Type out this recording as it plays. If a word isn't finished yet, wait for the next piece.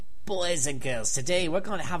Boys and girls, today we're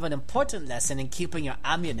going to have an important lesson in keeping your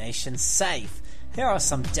ammunition safe. Here are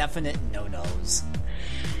some definite no-nos.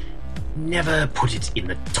 Never put it in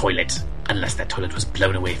the toilet. Unless that toilet was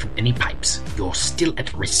blown away from any pipes. You're still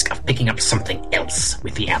at risk of picking up something else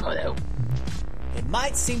with the ammo, though. It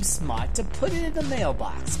might seem smart to put it in the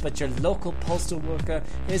mailbox, but your local postal worker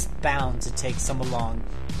is bound to take some along.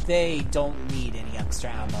 They don't need any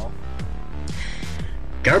extra ammo.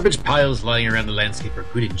 Garbage piles lying around the landscape are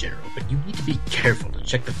good in general, but you need to be careful to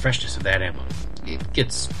check the freshness of that ammo. It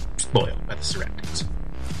gets spoiled by the surroundings.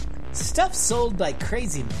 Stuff sold by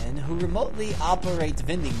crazy men who remotely operate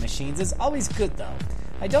vending machines is always good, though.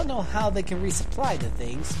 I don't know how they can resupply the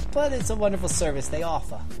things, but it's a wonderful service they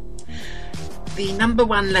offer. The number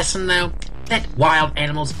one lesson, though, let wild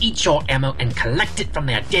animals eat your ammo and collect it from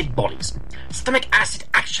their dead bodies. Stomach acid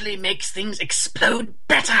actually makes things explode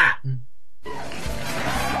better.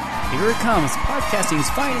 Here it comes, podcasting's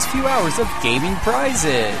finest few hours of gaming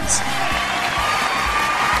prizes.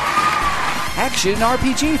 Action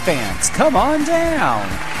RPG fans, come on down.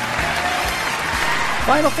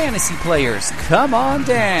 Final Fantasy players, come on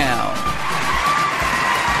down.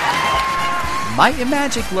 Might and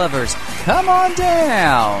Magic lovers, come on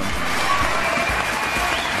down.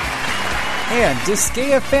 And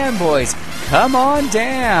Disgaea fanboys, come on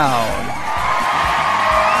down.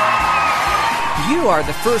 You are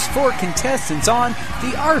the first 4 contestants on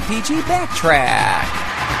the RPG Backtrack.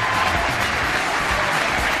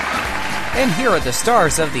 And here are the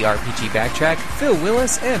stars of the RPG Backtrack, Phil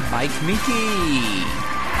Willis and Mike Meeky.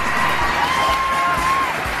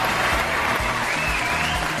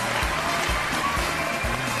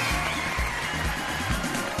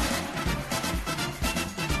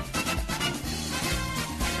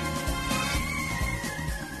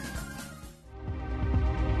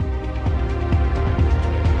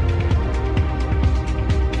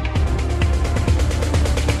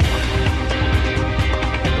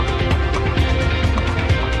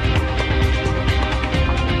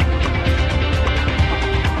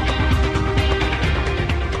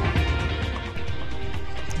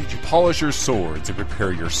 Polish your swords and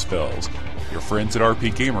prepare your spells. Your friends at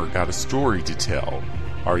RP Gamer got a story to tell.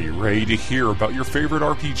 Are you ready to hear about your favorite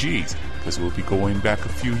RPGs? Because we'll be going back a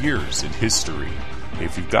few years in history.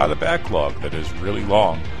 If you've got a backlog that is really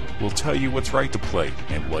long, we'll tell you what's right to play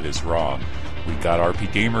and what is wrong. We got RP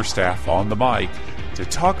Gamer staff on the mic to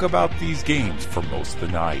talk about these games for most of the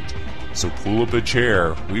night. So pull up a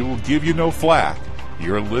chair, we will give you no flack.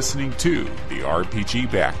 You're listening to the RPG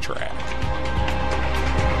Backtrack.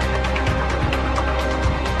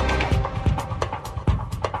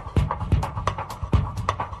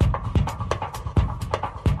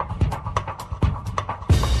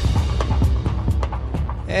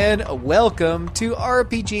 And welcome to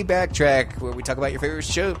RPG Backtrack, where we talk about your favorite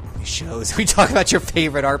shows. We talk about your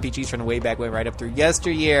favorite RPGs from the way back when, right up through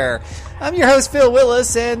yesteryear. I'm your host, Phil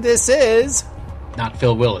Willis, and this is... Not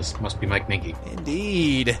Phil Willis. Must be Mike Minky.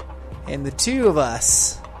 Indeed. And the two of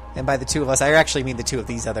us, and by the two of us, I actually mean the two of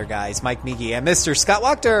these other guys, Mike Meeky and Mr. Scott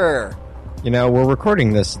Wachter. You know, we're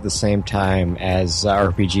recording this at the same time as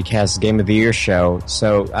RPG Cast's Game of the Year show,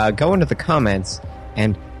 so go into the comments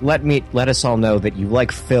and let us all know that you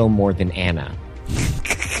like Phil more than Anna.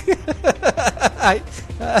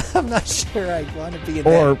 I'm not sure I want to be in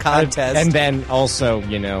that contest. And then also,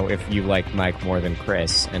 you know, if you like Mike more than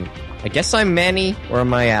Chris. And I guess I'm Manny, or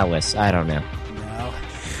am I Alice? I don't know. No.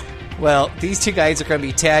 Well, these two guys are going to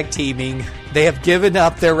be tag teaming. They have given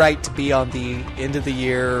up their right to be on the end of the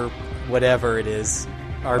year, whatever it is,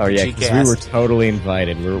 RPG Cast. We were totally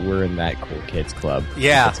invited. We're in that cool kids club.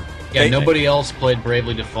 Yeah. Yeah, nobody else played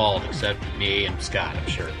Bravely Default except me and Scott, I'm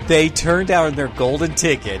sure. They turned down their golden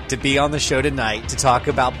ticket to be on the show tonight to talk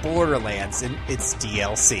about Borderlands and its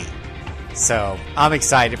DLC. So, I'm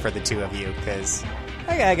excited for the two of you, because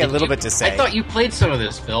I got a little bit to say. I thought you played some of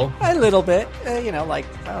this, Phil. A little bit.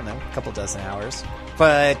 A couple dozen hours.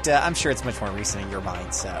 But I'm sure it's much more recent in your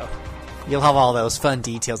mind, so... You'll have all those fun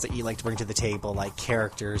details that you like to bring to the table, like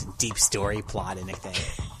characters, deep story, plot, and anything.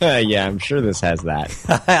 Yeah, I'm sure this has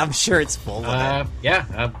that. I'm sure it's full of it.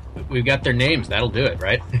 Yeah, we've got their names. That'll do it,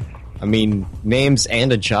 right? I mean, names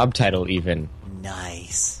and a job title, even.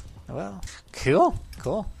 Nice. Well, cool.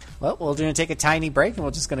 Well, we're going to take a tiny break, and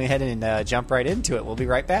we're just going to go ahead and jump right into it. We'll be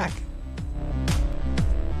right back.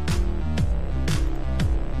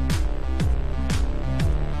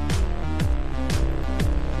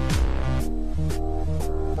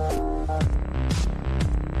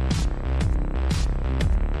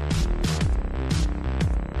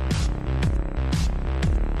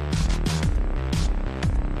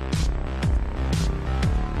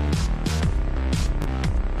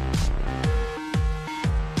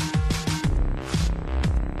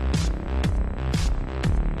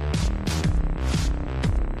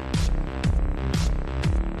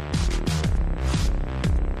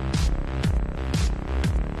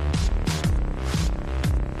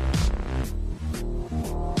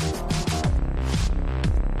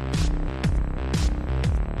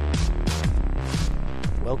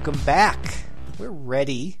 welcome back. We're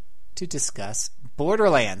ready to discuss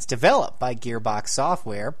Borderlands, developed by Gearbox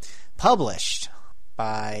Software, published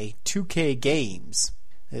by 2K Games.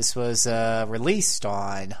 This was released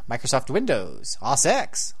on Microsoft Windows, OS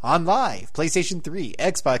X, On Live, PlayStation 3,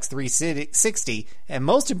 Xbox 360, and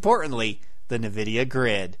most importantly, the NVIDIA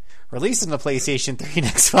Grid. Released on the PlayStation 3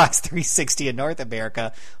 and Xbox 360 in North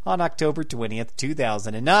America on October 20th,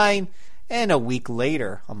 2009, and a week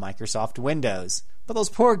later on Microsoft Windows. But those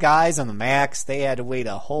poor guys on the Macs, they had to wait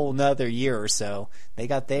a whole nother year or so. They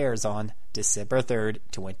got theirs on December 3rd,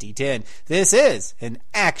 2010. This is an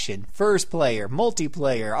action, first-player,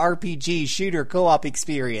 multiplayer, RPG, shooter, co-op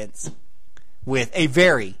experience with a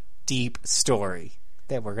very deep story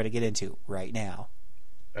that we're going to get into right now.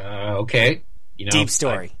 Okay. Deep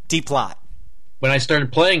story, deep plot. When I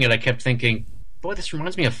started playing it, I kept thinking, boy, this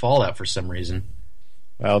reminds me of Fallout for some reason.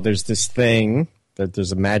 Well, there's this thing that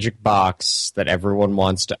there's a magic box that everyone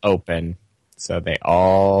wants to open. So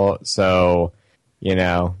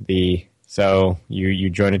you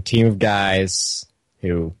join a team of guys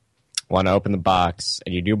who want to open the box,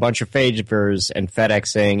 and you do a bunch of favors and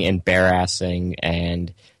FedExing and bare-assing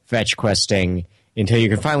and fetch questing until you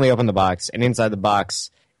can finally open the box, and inside the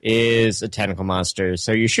box is a tentacle monster.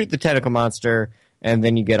 So you shoot the tentacle monster, and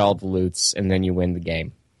then you get all the loots, and then you win the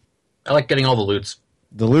game. I like getting all the loots.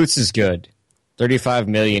 The loots is good. 35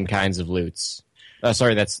 million kinds of loots.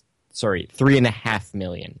 3.5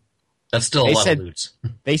 million. That's still a lot of loots.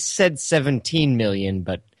 They said 17 million,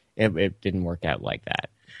 but it didn't work out like that.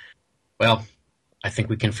 Well, I think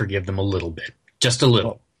we can forgive them a little bit. Just a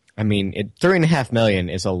little. I mean, 3.5 million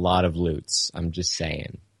is a lot of loots. I'm just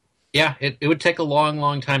saying. Yeah, it would take a long,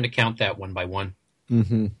 long time to count that one by one.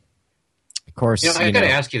 Mm-hmm. Of course. I got to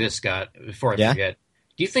ask you this, Scott, before I forget.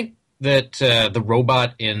 Do you think that the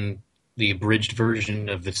robot in the abridged version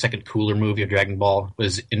of the second Cooler movie of Dragon Ball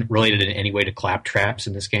was related in any way to Claptraps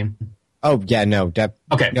in this game? Oh, yeah, no.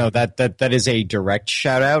 Okay. No, that is a direct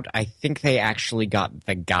shout-out. I think they actually got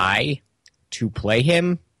the guy to play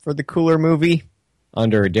him for the Cooler movie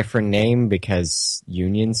under a different name because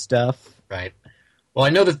union stuff. Right. Well, I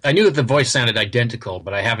knew that the voice sounded identical,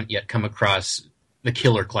 but I haven't yet come across the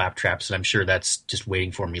killer Claptraps, and I'm sure that's just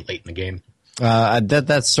waiting for me late in the game.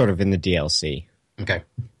 That's sort of in the DLC. Okay.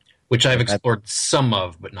 Which I've explored some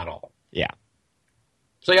of, but not all. Yeah.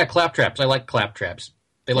 So yeah, Claptraps. I like Claptraps.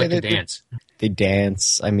 They like to dance. They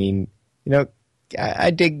dance. I mean,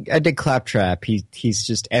 I dig Claptrap. He's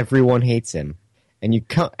just, everyone hates him. And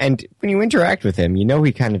when you interact with him,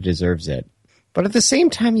 he kind of deserves it. But at the same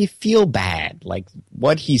time, you feel bad. Like,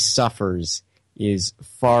 what he suffers is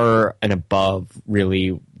far and above,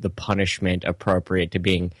 really, the punishment appropriate to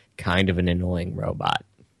being kind of an annoying robot.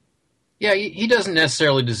 Yeah, he doesn't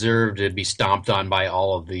necessarily deserve to be stomped on by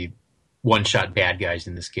all of the one-shot bad guys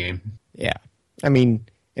in this game. Yeah. I mean,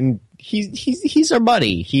 and he's our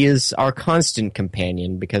buddy. He is our constant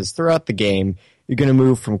companion, because throughout the game, you're going to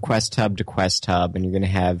move from quest hub to quest hub, and you're going to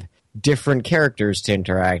have different characters to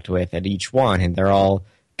interact with at each one, and they're all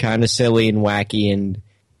kind of silly and wacky, and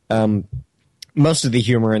most of the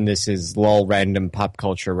humor in this is lol random pop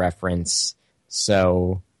culture reference.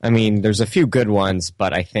 So, I mean, there's a few good ones,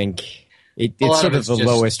 but I think it's sort of the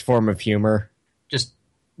lowest form of humor. Just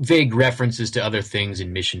vague references to other things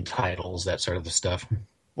in mission titles, that sort of stuff.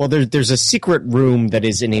 Well, there's a secret room that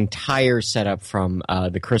is an entire setup from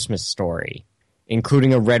The Christmas Story,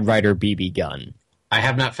 including a Red Ryder BB gun. I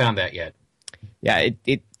have not found that yet. Yeah,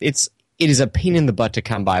 it is a pain in the butt to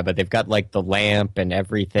come by, but they've got like the lamp and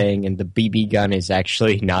everything, and the BB gun is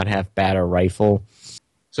actually not half bad a rifle.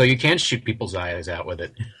 So you can shoot people's eyes out with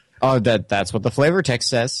it. Oh, that's what the flavor text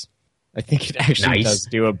says. I think it actually does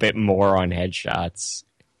do a bit more on headshots.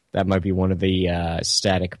 That might be one of the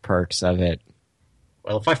static perks of it.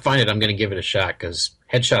 Well, if I find it, I'm going to give it a shot, because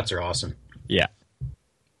headshots are awesome. Yeah.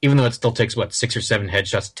 Even though it still takes, 6 or 7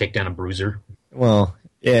 headshots to take down a bruiser? Well,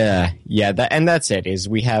 yeah, and that's it, is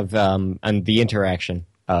we have and the interaction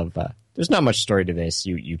of, there's not much story to this.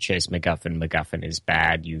 You chase MacGuffin, MacGuffin is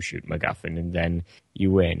bad, you shoot MacGuffin, and then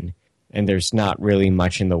you win. And there's not really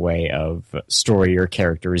much in the way of story or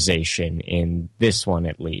characterization in this one,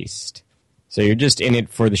 at least. So you're just in it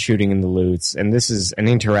for the shooting and the loots, and this is an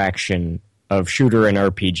interaction of shooter and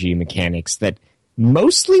RPG mechanics that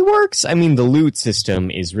mostly works. I mean, the loot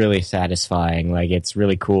system is really satisfying. Like, it's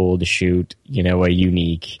really cool to shoot, a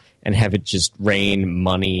unique and have it just rain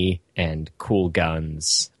money and cool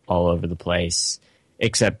guns all over the place.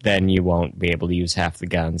 Except then you won't be able to use half the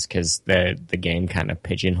guns because the game kind of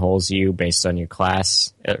pigeonholes you based on your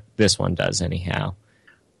class. This one does, anyhow.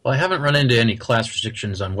 Well, I haven't run into any class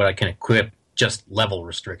restrictions on what I can equip, just level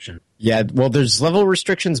restriction. Yeah, well, there's level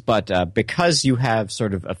restrictions, but because you have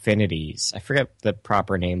sort of affinities, I forget the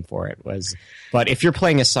proper name for it was, but if you're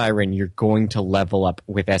playing a Siren, you're going to level up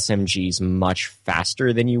with SMGs much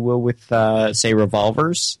faster than you will with, say,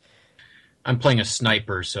 revolvers. I'm playing a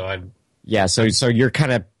sniper, so I'm... Yeah, so you're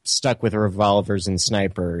kind of stuck with revolvers and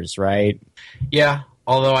snipers, right? Yeah,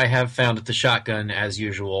 although I have found that the shotgun, as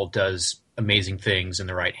usual, does amazing things in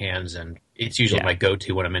the right hands, and it's usually my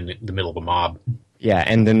go-to when I'm in the middle of a mob. Yeah,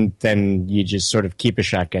 and then you just sort of keep a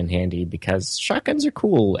shotgun handy because shotguns are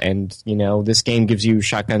cool, and, you know, this game gives you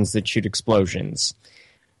shotguns that shoot explosions.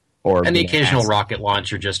 And the occasional rocket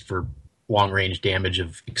launcher just for long-range damage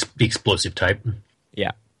of the explosive type.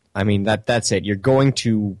 Yeah. I mean, that's it. You're going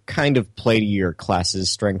to kind of play to your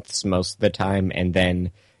class's strengths most of the time, and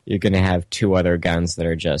then you're going to have two other guns that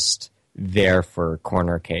are just there for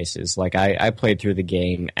corner cases. Like, I played through the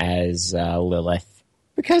game as Lilith.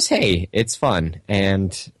 Because, hey, it's fun,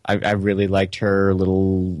 and I really liked her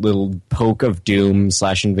little poke of doom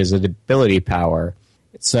 / invisibility power.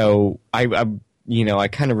 So I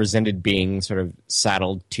kind of resented being sort of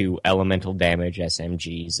saddled to elemental damage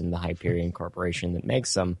SMGs and the Hyperion Corporation that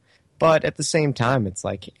makes them. But at the same time, it's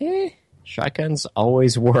like, shotguns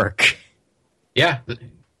always work. Yeah,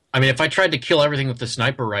 I mean, if I tried to kill everything with the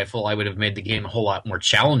sniper rifle, I would have made the game a whole lot more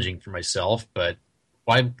challenging for myself, but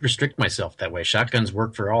why restrict myself that way? Shotguns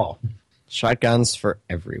work for all. Shotguns for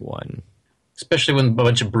everyone. Especially when a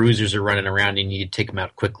bunch of bruisers are running around and you need to take them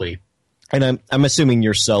out quickly. And I'm assuming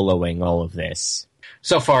you're soloing all of this.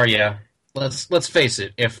 So far, yeah. Let's face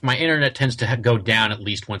it. If my internet tends to go down at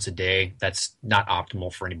least once a day, that's not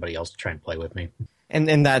optimal for anybody else to try and play with me.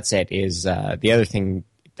 And that's it. Is the other thing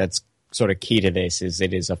that's sort of key to this is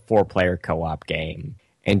it is a 4-player co-op game.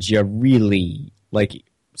 And you really, like...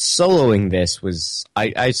 Soloing this was... I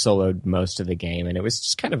soloed most of the game, and it was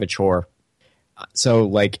just kind of a chore. So,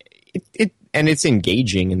 like, it's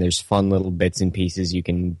engaging, and there's fun little bits and pieces you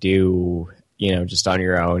can do, you know, just on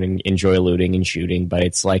your own and enjoy looting and shooting, but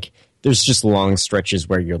it's like, there's just long stretches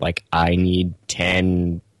where you're like, I need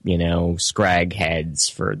 10, you know, scrag heads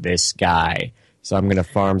for this guy, so I'm going to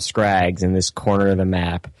farm scrags in this corner of the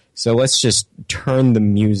map. So let's just turn the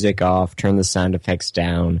music off, turn the sound effects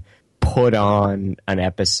down, put on an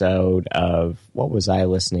episode of, what was I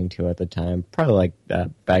listening to at the time? Probably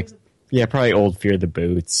like probably old Fear the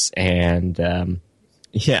Boots, and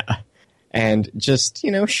and just, you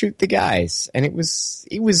know, shoot the guys. And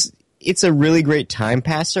it's a really great time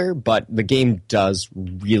passer, but the game does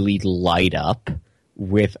really light up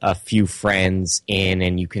with a few friends in,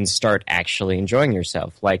 and you can start actually enjoying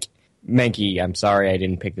yourself. Like, Menke, I'm sorry I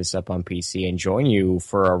didn't pick this up on PC and join you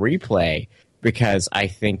for a replay, because I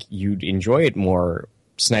think you'd enjoy it more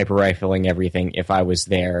sniper rifling everything if I was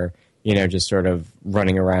there, you know, just sort of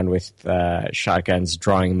running around with shotguns,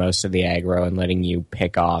 drawing most of the aggro and letting you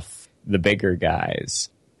pick off the bigger guys.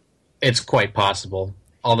 It's quite possible.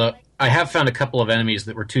 Although I have found a couple of enemies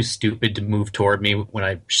that were too stupid to move toward me when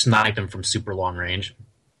I sniped them from super long range.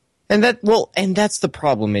 And that's the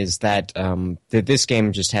problem, is that that this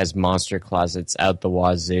game just has monster closets out the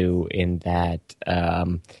wazoo, in that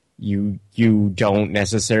you don't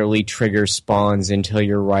necessarily trigger spawns until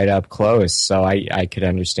you're right up close. So I could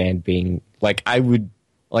understand being like,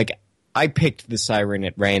 I picked the Siren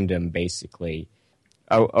at random, basically.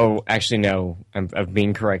 Oh, actually, no, I'm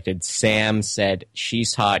being corrected. Sam said,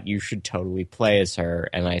 she's hot, you should totally play as her.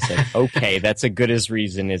 And I said, okay, that's a good as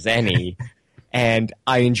reason as any. And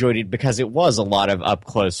I enjoyed it because it was a lot of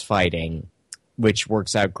up-close fighting, which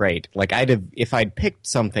works out great. Like, if I'd picked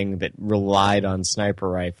something that relied on sniper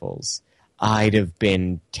rifles, I'd have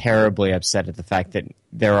been terribly upset at the fact that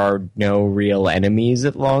there are no real enemies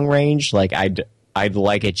at long range. Like, I'd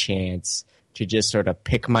like a chance to just sort of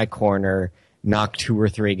pick my corner, knock 2 or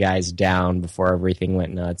 3 guys down before everything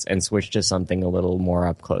went nuts, and switch to something a little more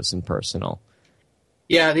up close and personal.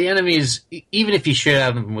 Yeah, the enemies, even if you shoot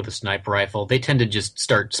at them with a sniper rifle, they tend to just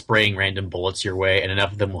start spraying random bullets your way, and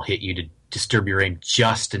enough of them will hit you to disturb your aim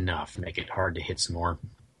just enough, make it hard to hit some more.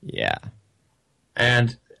 Yeah.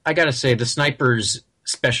 And I gotta say, the sniper's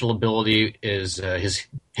special ability is his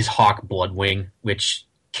Hawk Bloodwing, which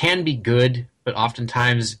can be good, but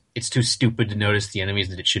oftentimes it's too stupid to notice the enemies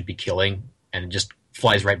that it should be killing, and it just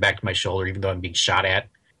flies right back to my shoulder, even though I'm being shot at.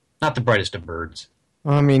 Not the brightest of birds.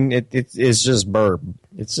 Well, I mean, it's just bird.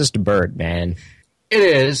 It's just a bird, man. It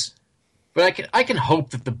is, but I can hope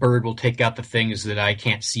that the bird will take out the things that I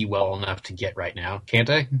can't see well enough to get right now, can't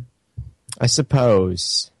I? I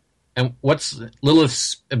suppose. And what's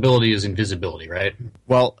Lilith's ability is invisibility, right?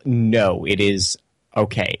 Well, no, it is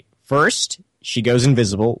okay. First, she goes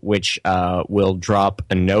invisible, which will drop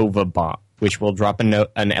a Nova bomb. which will drop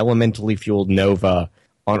an elementally fueled Nova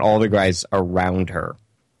on all the guys around her.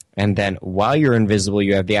 And then while you're invisible,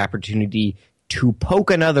 you have the opportunity to poke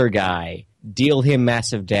another guy, deal him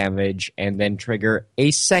massive damage, and then trigger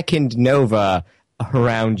a second Nova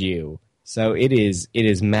around you. So it is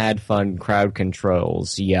mad fun crowd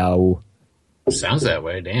controls, yo. Sounds that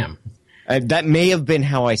way, damn. That may have been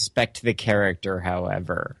how I spec'd the character,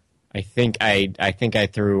 however. I think I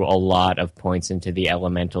threw a lot of points into the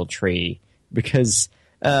elemental tree because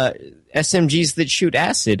SMGs that shoot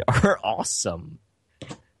acid are awesome.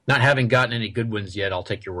 Not having gotten any good ones yet, I'll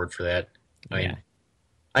take your word for that. I mean,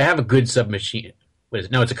 I have a good submachine.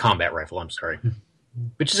 No, it's a combat rifle. I'm sorry,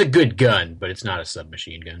 which is a good gun, but it's not a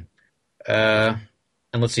submachine gun.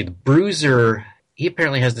 And let's see, the Bruiser. He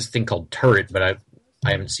apparently has this thing called turret, but I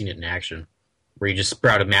haven't seen it in action, where you just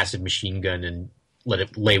sprout a massive machine gun and let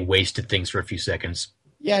it lay waste to things for a few seconds.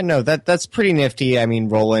 Yeah, no, that's pretty nifty. I mean,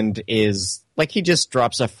 Roland is like he just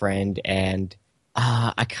drops a friend, and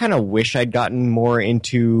I kind of wish I'd gotten more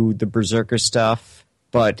into the Berserker stuff,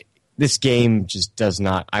 but this game just does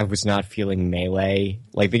not. I was not feeling melee.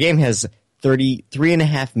 Like the game has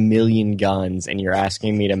 3.5 million guns, and you're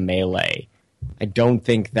asking me to melee. I don't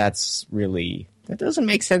think that doesn't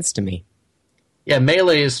make sense to me. Yeah,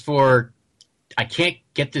 melee is for, I can't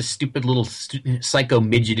get this stupid little psycho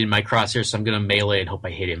midget in my crosshair, so I'm going to melee and hope I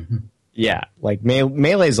hit him. Yeah, like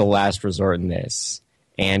melee is a last resort in this,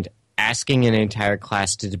 and asking an entire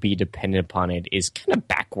class to be dependent upon it is kind of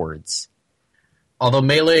backwards. Although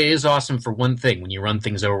melee is awesome for one thing, when you run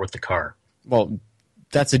things over with the car. Well,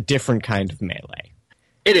 that's a different kind of melee.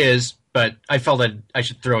 It is, but I felt that I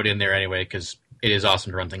should throw it in there anyway, because it is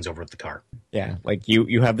awesome to run things over with the car. Yeah, like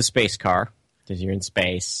you have a space car, because you're in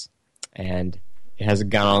space, and it has a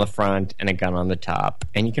gun on the front and a gun on the top,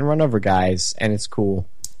 and you can run over guys, and it's cool.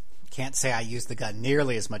 Can't say I used the gun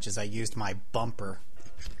nearly as much as I used my bumper.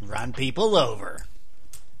 Run people over.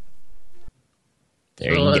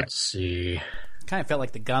 There you go. Let's see. Kind of felt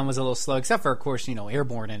like the gun was a little slow, except for, of course,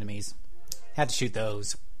 airborne enemies. Had to shoot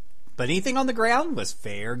those. But anything on the ground was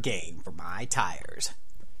fair game for my tires.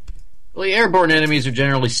 Well, the airborne enemies are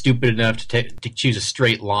generally stupid enough to choose a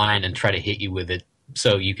straight line and try to hit you with it,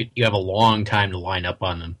 so you have a long time to line up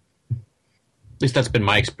on them. At least that's been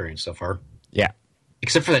my experience so far. Yeah.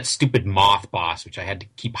 Except for that stupid moth boss, which I had to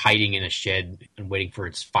keep hiding in a shed and waiting for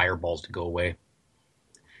its fireballs to go away.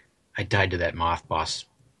 I died to that moth boss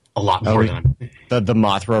a lot more than the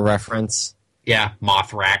Mothra reference. Yeah,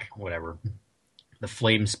 Mothrak, whatever. The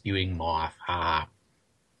flame-spewing moth. But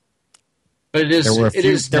it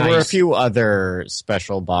is. There were a few other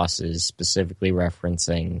special bosses specifically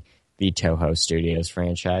referencing the Toho Studios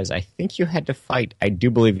franchise. I think you had to fight. I do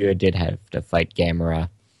believe you did have to fight Gamera.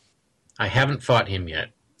 I haven't fought him yet.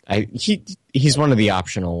 He's one of the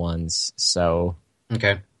optional ones, so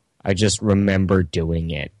okay. I just remember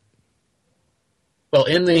doing it. Well,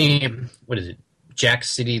 in the Jack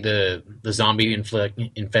City, the zombie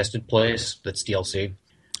infested place that's DLC.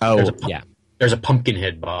 Oh, There's a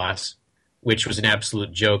Pumpkinhead boss, which was an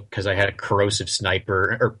absolute joke because I had a corrosive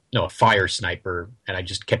sniper, a fire sniper, and I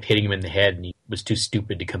just kept hitting him in the head, and he was too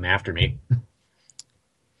stupid to come after me.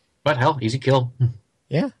 But hell, easy kill.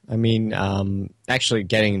 Yeah, I mean, actually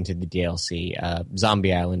getting into the DLC,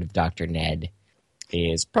 Zombie Island of Dr. Ned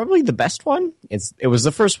is probably the best one. It was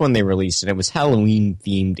the first one they released, and it was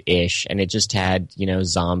Halloween-themed-ish, and it just had,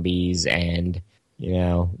 zombies and,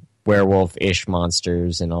 werewolf-ish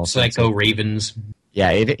monsters and all sorts Psycho ravens.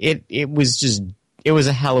 Yeah, it was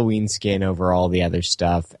a Halloween skin over all the other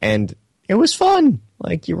stuff, and it was fun.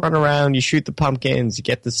 Like, you run around, you shoot the pumpkins, you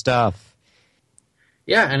get the stuff.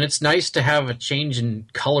 Yeah, and it's nice to have a change in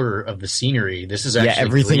color of the scenery. This is actually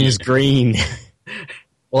everything green. is green.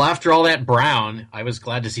 Well, after all that brown, I was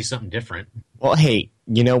glad to see something different. Well, hey,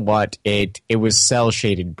 you know what? It was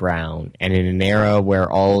cel-shaded brown, and in an era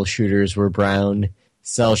where all shooters were brown,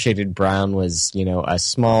 cel-shaded brown was, a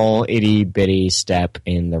small, itty-bitty step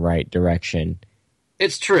in the right direction.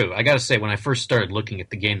 It's true. I gotta say, when I first started looking at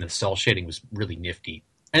the game, the cel shading was really nifty.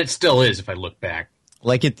 And it still is if I look back.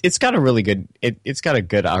 Like, it's got a really good... It's got a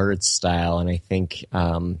good art style, and I think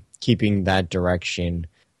keeping that direction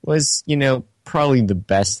was, probably the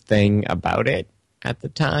best thing about it at the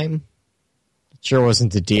time. It sure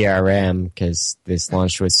wasn't the DRM, because this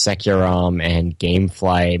launched with Securom and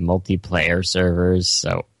Gamefly multiplayer servers,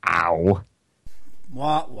 so ow.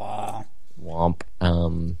 Wah, wah. Womp.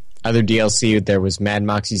 Other DLC, there was Mad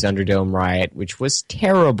Moxie's Underdome Riot, which was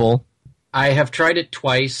terrible. I have tried it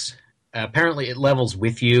twice. Apparently it levels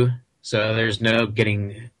with you, so there's no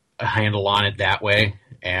getting a handle on it that way.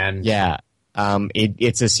 And yeah,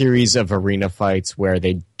 It's a series of arena fights where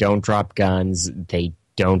they don't drop guns, they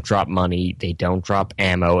don't drop money, they don't drop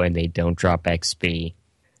ammo, and they don't drop XP.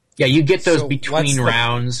 Yeah, you get those So between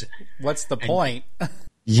rounds. What's the point?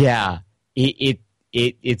 Yeah,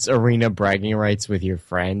 it's arena bragging rights with your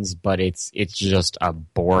friends, but it's just a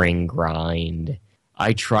boring grind.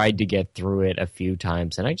 I tried to get through it a few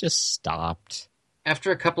times, and I just stopped.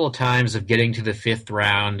 After a couple of times of getting to the 5th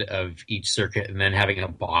round of each circuit and then having a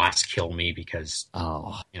boss kill me because,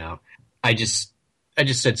 I just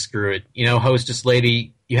said, screw it. Hostess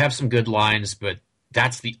lady, you have some good lines, but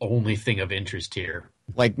that's the only thing of interest here.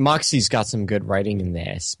 Like, Moxie's got some good writing in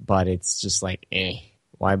this, but it's just like,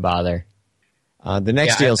 why bother? The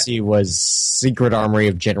next DLC was Secret Armory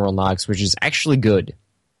of General Knox, which is actually good.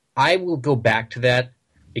 I will go back to that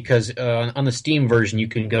because on the Steam version, you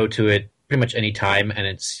can go to it pretty much any time, and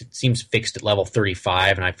it seems fixed at level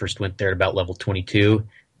 35, and I first went there at about level 22,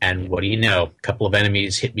 and what do you know? A couple of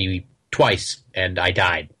enemies hit me twice, and I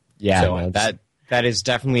died. Yeah, so that is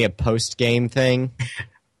definitely a post-game thing.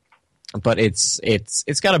 But it's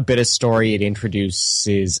got a bit of story. It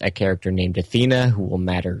introduces a character named Athena, who will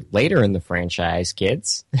matter later in the franchise,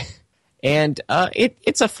 kids. And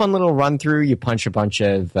it's a fun little run through. You punch a bunch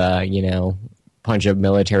of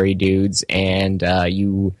military dudes, and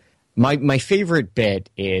my favorite bit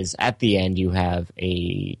is at the end. You have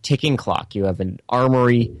a ticking clock. You have an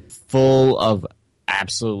armory full of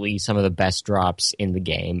absolutely some of the best drops in the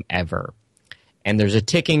game ever, and there's a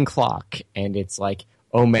ticking clock, and it's like,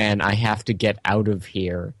 oh man, I have to get out of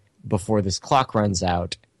here before this clock runs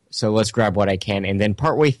out, so let's grab what I can. And then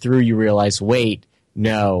partway through you realize, wait,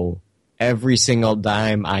 no, every single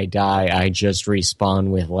time I die, I just respawn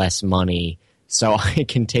with less money, so I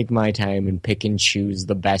can take my time and pick and choose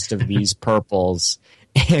the best of these purples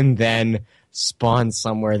and then spawn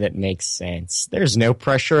somewhere that makes sense. There's no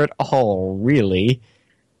pressure at all, really.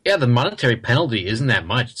 Yeah, the monetary penalty isn't that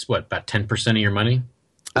much. It's about 10% of your money?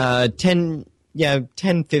 10,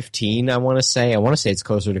 15, I want to say. I want to say it's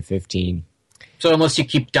closer to 15. So unless you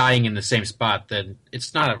keep dying in the same spot, then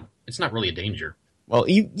it's not really a danger. Well,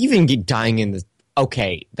 even dying in the...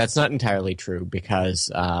 Okay, that's not entirely true, because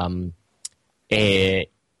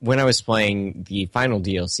when I was playing the final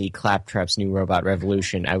DLC, Claptrap's New Robot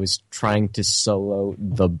Revolution, I was trying to solo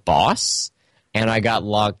the boss, and I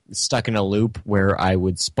got stuck in a loop where I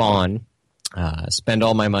would spawn, spend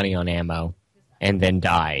all my money on ammo, and then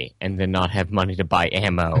die, and then not have money to buy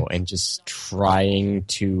ammo, and just trying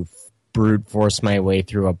to brute force my way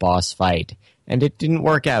through a boss fight. And it didn't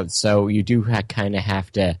work out, so you do kind of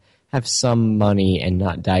have to have some money and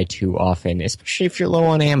not die too often, especially if you're low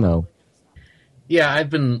on ammo. Yeah, I've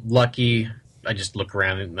been lucky. I just look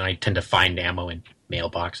around and I tend to find ammo in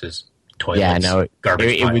mailboxes, toilets,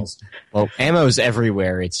 garbage piles. Well, ammo's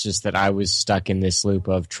everywhere. It's just that I was stuck in this loop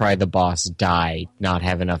of try the boss, die, not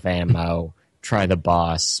have enough ammo, try the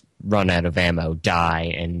boss, run out of ammo,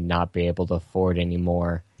 die, and not be able to afford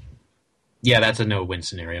anymore. Yeah, that's a no-win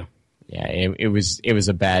scenario. Yeah, it was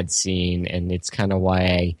a bad scene, and it's kind of why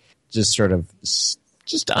I just sort of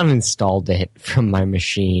just uninstalled it from my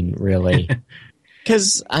machine, really.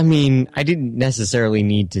 Because, I mean, I didn't necessarily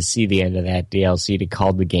need to see the end of that DLC to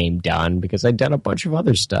call the game done, because I'd done a bunch of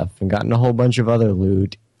other stuff and gotten a whole bunch of other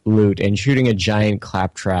loot, and shooting a giant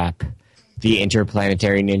Claptrap, the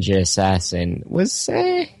interplanetary ninja assassin, was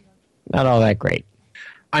not all that great.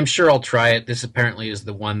 I'm sure I'll try it. This apparently is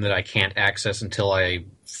the one that I can't access until I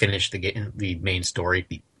finish the main story.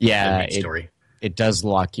 It does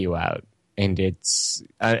lock you out. And it's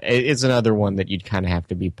another one that you'd kind of have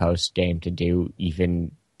to be post-game to do,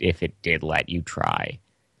 even if it did let you try.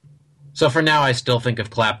 So for now, I still think of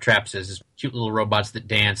Claptraps as cute little robots that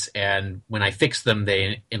dance, and when I fix them,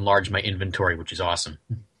 they enlarge my inventory, which is awesome.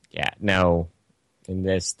 Yeah, no. In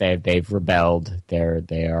this, they've rebelled.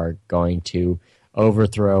 They are going to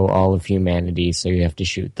overthrow all of humanity, so you have to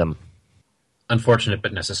shoot them. Unfortunate,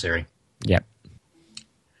 but necessary. Yep.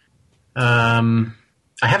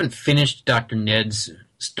 I haven't finished Dr. Ned's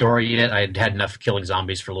story yet. I had enough killing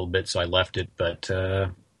zombies for a little bit, so I left it. But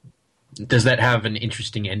does that have an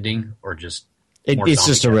interesting ending, or just it's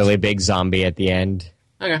just a really big zombie at the end?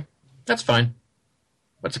 Okay, that's fine.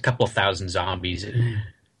 What's a couple of thousand zombies?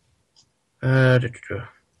 So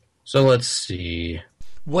let's see.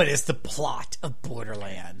 What is the plot of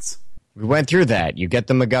Borderlands? We went through that. You get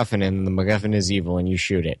the MacGuffin, and the MacGuffin is evil, and you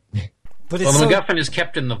shoot it. But the MacGuffin is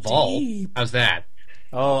kept in the vault. Deep. How's that?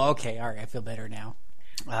 Oh, okay. All right. I feel better now.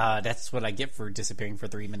 That's what I get for disappearing for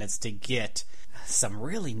 3 minutes to get some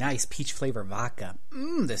really nice peach flavor vodka.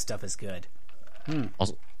 This stuff is good.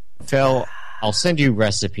 Phil, I'll send you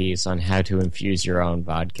recipes on how to infuse your own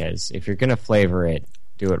vodkas. If you're going to flavor it,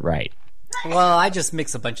 do it right. Well, I just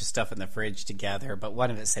mix a bunch of stuff in the fridge together, but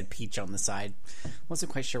one of it said peach on the side.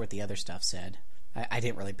 Wasn't quite sure what the other stuff said. I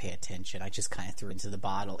didn't really pay attention. I just kind of threw it into the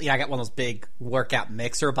bottle. Yeah, I got one of those big workout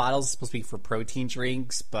mixer bottles. It's supposed to be for protein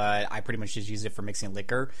drinks, but I pretty much just use it for mixing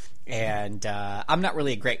liquor. And I'm not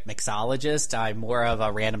really a great mixologist. I'm more of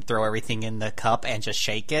a random throw everything in the cup and just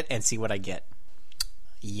shake it and see what I get.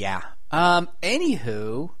 Yeah.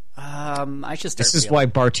 Anywho, I should start. This is why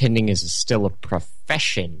bartending is still a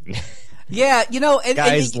profession. Yeah,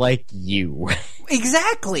 guys like you.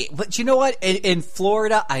 Exactly. But you know what? In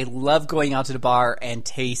Florida, I love going out to the bar and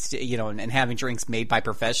taste, and having drinks made by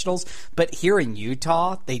professionals. But here in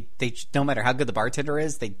Utah, they no matter how good the bartender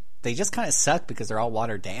is, they just kind of suck because they're all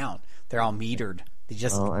watered down. They're all metered. They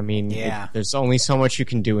just. Well, I mean, yeah. There's only so much you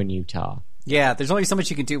can do in Utah. Yeah, there's only so much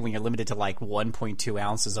you can do when you're limited to like 1.2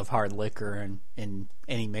 ounces of hard liquor in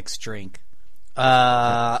any mixed drink.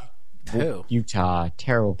 Utah,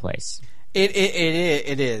 terrible place.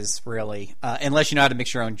 It is really, unless you know how to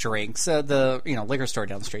mix your own drinks. The liquor store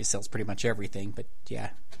down the street sells pretty much everything, but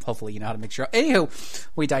yeah, hopefully you know how to mix your own. Anywho,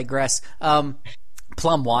 we digress.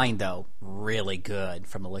 Plum wine though, really good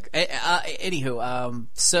from a liquor.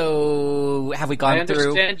 So have we gone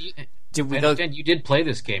through? I understand you did play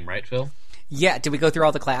this game, right, Phil? Yeah. Did we go through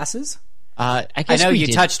all the classes? I guess I know we you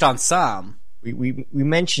did. touched on some. We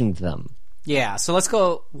mentioned them. Yeah, so let's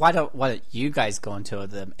go. Why don't you guys go into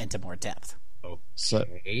them into more depth?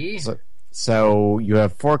 Okay. So you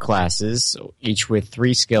have 4 classes, each with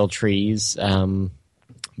 3 skill trees.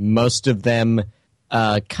 Most of them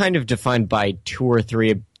kind of defined by 2 or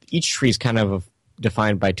 3. Each tree is kind of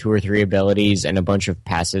defined by 2 or 3 abilities and a bunch of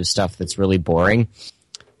passive stuff that's really boring.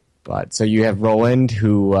 But so you have Roland,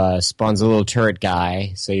 who spawns a little turret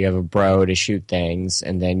guy. So you have a bro to shoot things,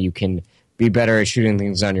 and then you can be better at shooting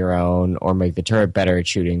things on your own or make the turret better at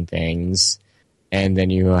shooting things. And then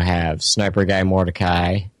you have sniper guy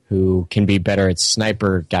Mordecai, who can be better at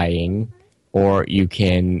sniper guying, or you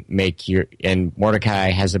can make and Mordecai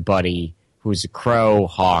has a buddy who's a crow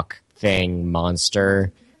hawk thing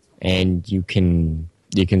monster, and you can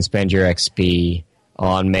spend your XP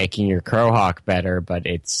on making your crowhawk better, but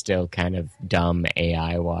it's still kind of dumb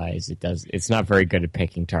AI wise. It's not very good at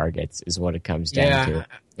picking targets is what it comes down to.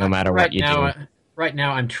 No matter what you do. Right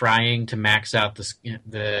now, I'm trying to max out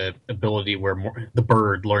the ability where the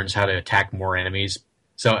bird learns how to attack more enemies.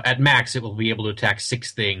 So at max, it will be able to attack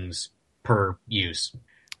 6 things per use,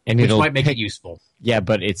 which might make it useful. Yeah,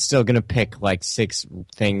 but it's still going to pick like 6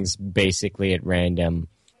 things basically at random.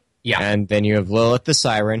 Yeah. And then you have Lilith the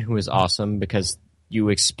Siren, who is awesome because you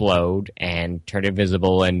explode and turn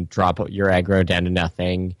invisible and drop your aggro down to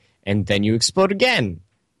nothing, and then you explode again,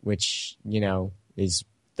 which, is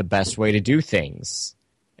the best way to do things.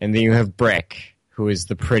 And then you have Brick, who is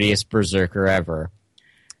the prettiest berserker ever.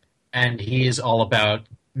 And he is all about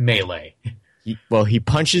melee. He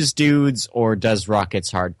punches dudes or does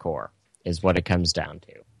rockets hardcore, is what it comes down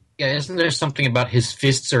to. Yeah, isn't there something about his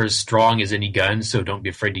fists are as strong as any gun, so don't be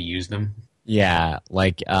afraid to use them? Yeah,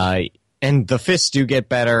 and the fists do get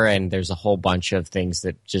better, and there's a whole bunch of things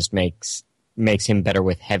that just makes him better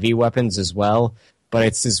with heavy weapons as well. But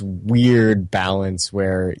it's this weird balance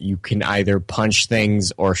where you can either punch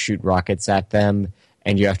things or shoot rockets at them,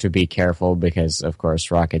 and you have to be careful because, of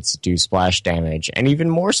course, rockets do splash damage, and even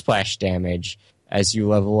more splash damage as you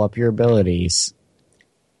level up your abilities.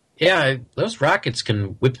 Yeah, those rockets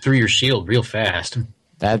can whip through your shield real fast.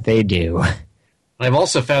 That they do. I've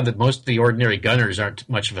also found that most of the ordinary gunners aren't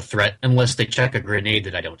much of a threat unless they check a grenade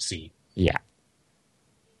that I don't see. Yeah.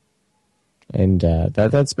 And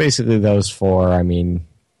that's basically those 4. I mean,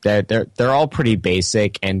 they're all pretty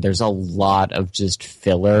basic, and there's a lot of just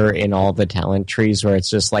filler in all the talent trees where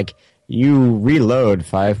it's just like, you reload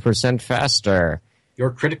 5% faster.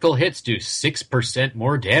 Your critical hits do 6%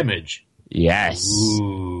 more damage. Yes.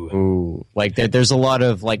 Ooh. Like, there's a lot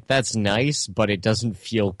of, that's nice, but it doesn't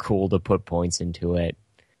feel cool to put points into it.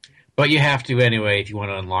 But you have to anyway if you want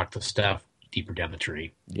to unlock the stuff deeper down the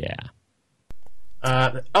tree. Yeah.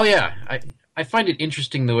 I find it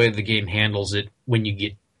interesting the way the game handles it when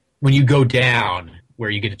you go down, where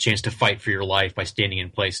you get a chance to fight for your life by standing in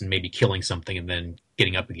place and maybe killing something and then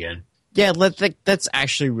getting up again. Yeah, that's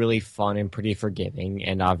actually really fun and pretty forgiving.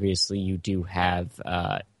 And obviously, you do have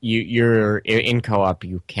you're in co-op.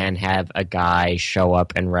 You can have a guy show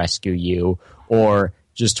up and rescue you, or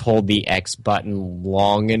just hold the X button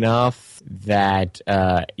long enough that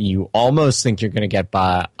you almost think you're going to get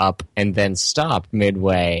up and then stop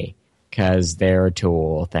midway because they're a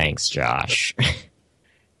tool. Thanks, Josh.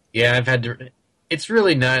 Yeah, I've had to. It's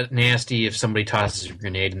really not nasty if somebody tosses a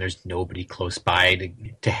grenade and there's nobody close by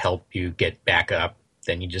to help you get back up.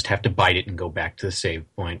 Then you just have to bite it and go back to the save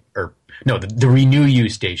point. Or, no, the Renew You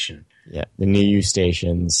station. Yeah, the New You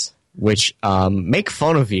stations, which make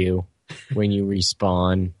fun of you when you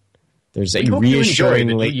respawn. There's a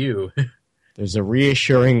reassuring There's a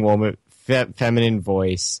reassuring woman, feminine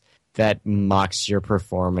voice that mocks your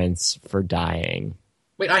performance for dying.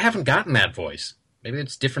 Wait, I haven't gotten that voice. Maybe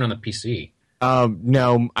it's different on the PC.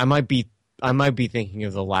 No, I might be thinking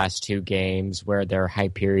of the last two games where they're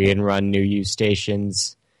Hyperion run New You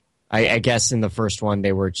stations. I guess in the first one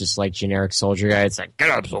they were just like generic soldier guy. It's like,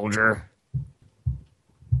 get up, soldier.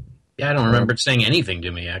 Yeah, I don't remember it saying anything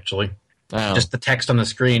to me, actually. Oh. Just the text on the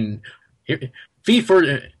screen. Fee for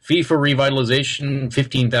revitalization,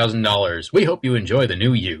 $15,000. We hope you enjoy the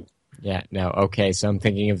new you. Yeah, no, okay, so I'm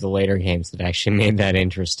thinking of the later games that actually made that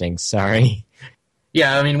interesting. Sorry.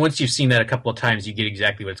 Yeah, I mean, once you've seen that a couple of times, you get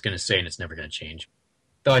exactly what it's going to say, and it's never going to change.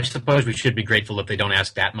 Though I suppose we should be grateful if they don't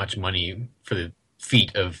ask that much money for the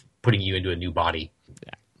feat of putting you into a new body.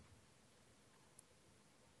 Yeah.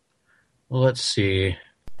 Well, let's see.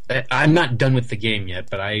 I'm not done with the game yet,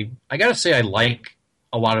 but I got to say I like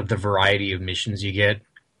a lot of the variety of missions you get.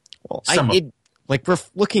 Well,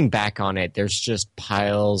 looking back on it, there's just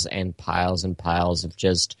piles and piles and piles of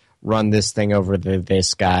just run this thing over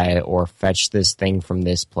this guy, or fetch this thing from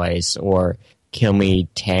this place, or kill me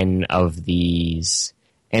 10 of these.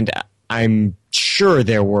 And I'm sure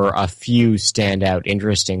there were a few standout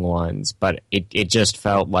interesting ones, but it just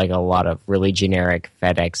felt like a lot of really generic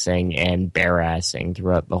FedExing and bare-assing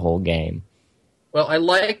throughout the whole game. Well, I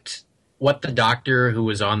liked what the doctor who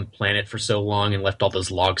was on the planet for so long and left all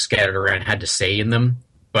those logs scattered around had to say in them,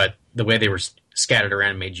 but the way they were scattered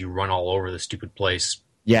around made you run all over the stupid place.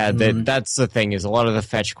 Yeah, that's the thing, is a lot of the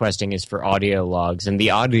fetch questing is for audio logs, and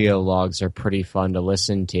the audio logs are pretty fun to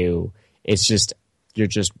listen to. It's just, you're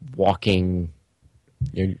just walking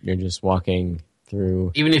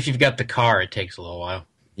through. Even if you've got the car, it takes a little while.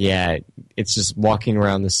 Yeah, it's just walking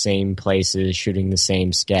around the same places, shooting the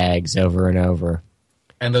same skags over and over.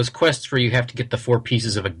 And those quests where you have to get the 4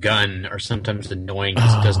 pieces of a gun are sometimes annoying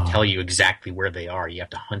because it doesn't tell you exactly where they are. You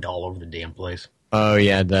have to hunt all over the damn place. Oh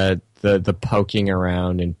yeah, the poking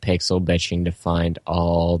around and pixel bitching to find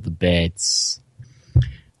all the bits.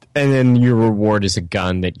 And then your reward is a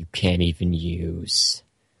gun that you can't even use.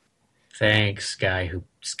 Thanks, guy who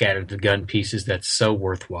scattered the gun pieces. That's so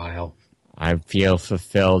worthwhile. I feel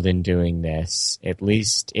fulfilled in doing this. At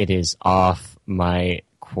least it is off my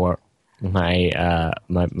quest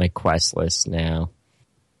list now.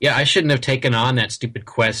 Yeah, I shouldn't have taken on that stupid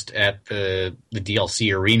quest at the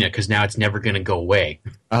DLC arena, because now it's never going to go away.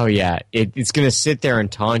 Oh yeah, it's going to sit there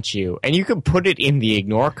and taunt you. And you can put it in the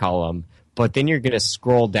ignore column, but then you're going to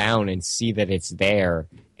scroll down and see that it's there,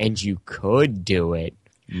 and you could do it,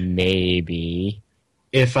 maybe.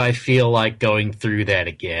 If I feel like going through that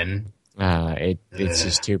again. It's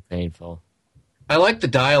just too painful. I like the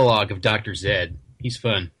dialogue of Dr. Zed. He's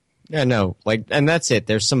fun. Yeah, no, and that's it.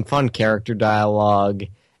 There's some fun character dialogue,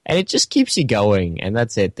 and it just keeps you going, and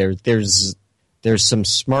that's it. There's some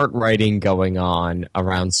smart writing going on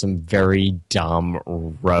around some very dumb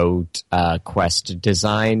rote quest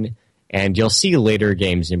design, and you'll see later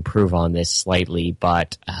games improve on this slightly,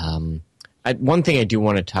 but one thing I do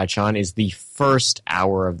want to touch on is the first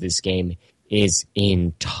hour of this game is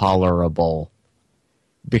intolerable,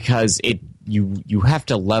 because you have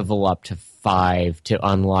to level up to 5 to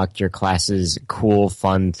unlock your class's cool,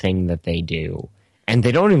 fun thing that they do. And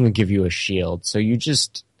they don't even give you a shield, so you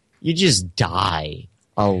just die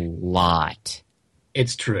a lot.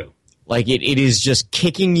 It's true. Like, it is just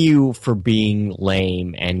kicking you for being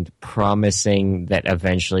lame and promising that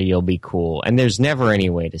eventually you'll be cool. And there's never any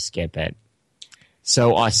way to skip it.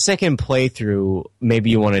 So a second playthrough, maybe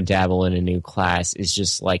you want to dabble in a new class, is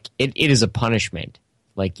just like, it is a punishment.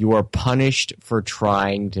 Like, you are punished for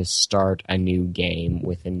trying to start a new game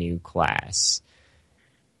with a new class.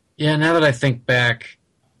 Yeah, now that I think back,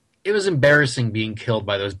 it was embarrassing being killed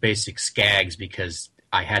by those basic skags because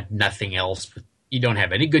I had nothing else. You don't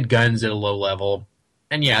have any good guns at a low level.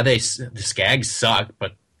 And yeah, the skags suck,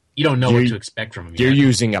 but you don't know what to expect from them You're yet.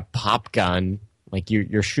 using a pop gun. Like,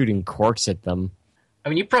 you're shooting corks at them. I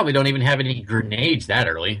mean, you probably don't even have any grenades that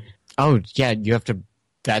early. Oh, yeah, you have to...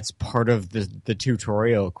 That's part of the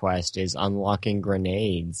tutorial quest, is unlocking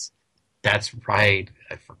grenades. That's right.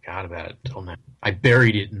 I forgot about it until now. I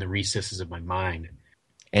buried it in the recesses of my mind.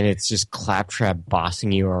 And it's just Claptrap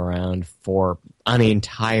bossing you around for an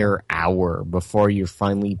entire hour before you're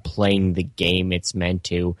finally playing the game it's meant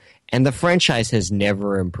to, And the franchise has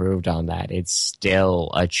never improved on that. It's still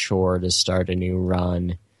a chore to start a new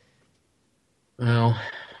run. Well,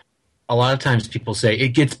 a lot of times people say it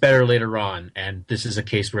gets better later on, and this is a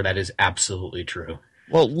case where that is absolutely true.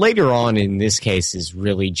 Well, later on in this case is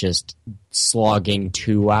really just slogging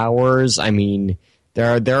 2 hours. I mean,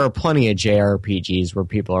 there are plenty of JRPGs where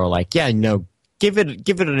people are like, yeah, no, give it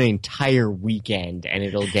an entire weekend and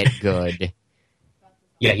it'll get good.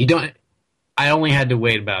 Yeah, you don't. I only had to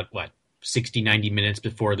wait about 60, 90 minutes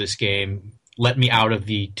before this game let me out of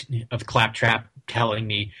the claptrap telling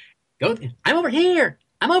me, "Go, I'm over here,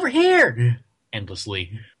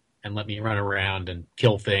 endlessly, and let me run around and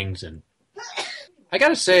kill things. And I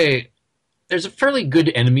gotta say, there's a fairly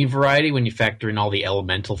good enemy variety when you factor in all the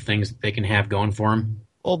elemental things that they can have going for them.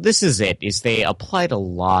 Well, this is it, is they applied a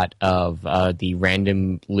lot of the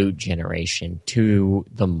random loot generation to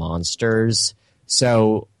the monsters.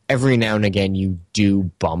 So every now and again you do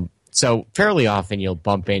bump. So fairly often you'll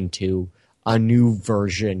bump into a new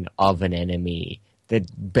version of an enemy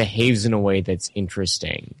that behaves in a way that's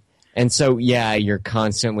interesting. And so, yeah, you're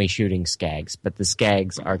constantly shooting skags, but the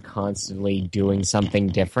skags are constantly doing something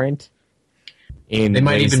different in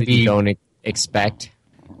ways that you don't expect.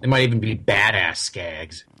 They might even be badass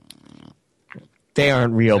skags. They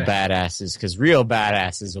aren't real badasses, because real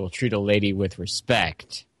badasses will treat a lady with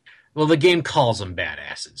respect. Well, the game calls them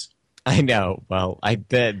badasses. I know. Well,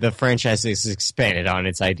 the franchise has expanded on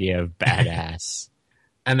its idea of badass.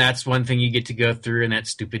 And that's one thing you get to go through in that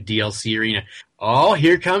stupid DLC arena. Oh,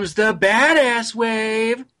 here comes the badass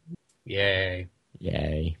wave. Yay.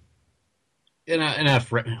 Yay.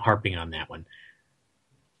 Enough harping on that one.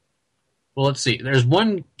 Well, let's see. There's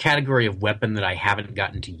one category of weapon that I haven't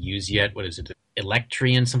gotten to use yet. What is it?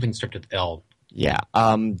 Electrian? Something starts with L. Yeah.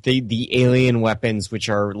 The alien weapons, which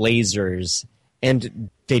are lasers, and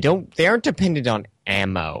they aren't dependent on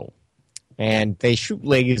ammo. And they shoot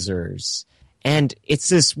lasers. And it's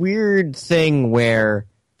this weird thing where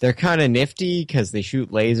they're kind of nifty because they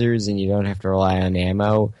shoot lasers and you don't have to rely on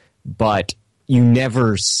ammo, but you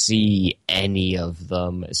never see any of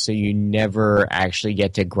them, so you never actually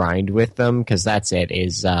get to grind with them, because that's it,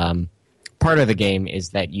 is part of the game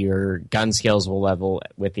is that your gun skills will level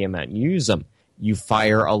with the amount you use them. You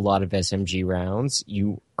fire a lot of SMG rounds,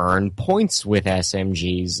 you earn points with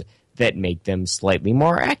SMGs that make them slightly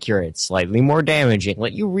more accurate, slightly more damaging,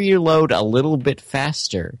 let you reload a little bit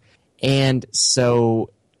faster. And so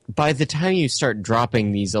by the time you start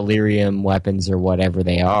dropping these Elerium weapons or whatever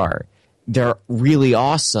they are, they're really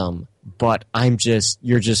awesome, but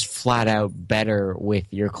you're just flat out better with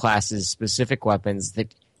your class's specific weapons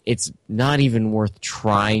that it's not even worth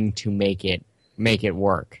trying to make it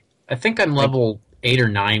work. I think I'm level 8 or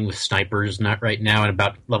 9 with snipers not right now, and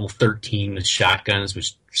about level 13 with shotguns,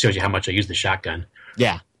 which shows you how much I use the shotgun.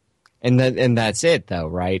 Yeah. And that's it, though,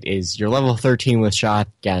 right? Is you're level 13 with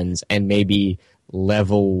shotguns and maybe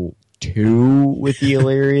level 2 with the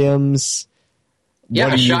Eleriums. Yeah,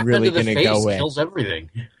 what a are you shotgun really to the going to face go with? kills everything.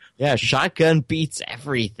 Yeah, shotgun beats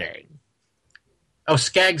everything. Oh,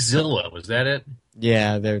 Skagzilla, was that it?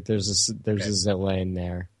 Yeah, there's a Zilla in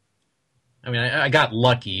there. I mean, I got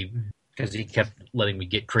lucky because he kept letting me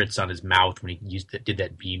get crits on his mouth when he did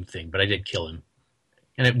that beam thing, but I did kill him.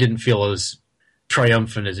 And it didn't feel as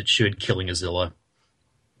triumphant as it should, killing a Zilla.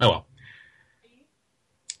 Oh well.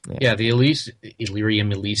 Yeah, the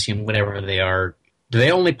Elerium, Elysium, whatever they are, do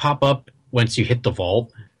they only pop up once you hit the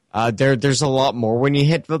vault? There's a lot more when you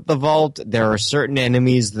hit the vault. There are certain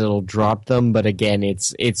enemies that'll drop them, but again,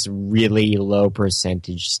 it's really low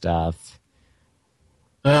percentage stuff.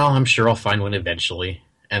 Well, I'm sure I'll find one eventually.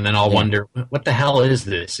 And then I'll wonder, what the hell is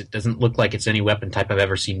this? It doesn't look like it's any weapon type I've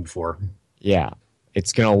ever seen before. Yeah.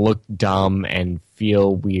 It's going to look dumb and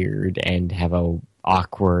feel weird and have a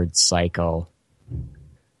awkward cycle.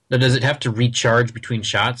 Now, does it have to recharge between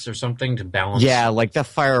shots or something to balance? Yeah, like the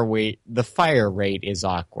fire rate is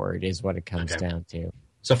awkward is what it comes down to.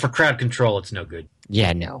 So for crowd control, it's no good.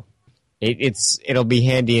 Yeah, no. It'll be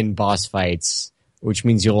handy in boss fights, which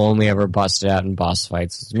means you'll only ever bust it out in boss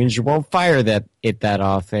fights. Which means you won't fire it that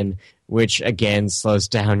often, which again slows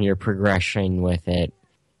down your progression with it.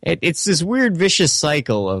 It's this weird vicious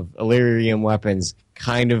cycle of Elerium weapons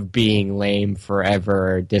kind of being lame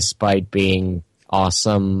forever, despite being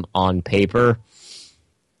awesome on paper.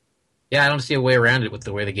 Yeah, I don't see a way around it with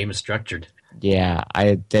the way the game is structured. Yeah,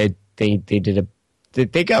 they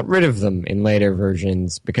got rid of them in later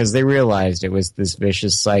versions because they realized it was this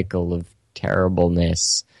vicious cycle of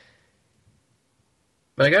terribleness.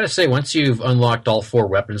 But I gotta say, once you've unlocked all 4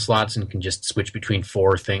 weapon slots and can just switch between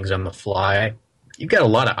 4 things on the fly, you've got a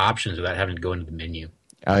lot of options without having to go into the menu.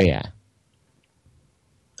 Oh, yeah.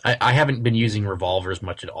 I haven't been using revolvers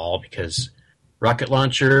much at all because rocket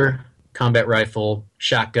launcher, combat rifle,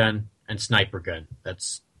 shotgun, and sniper gun. That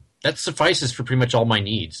suffices for pretty much all my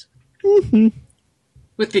needs. Mm-hmm.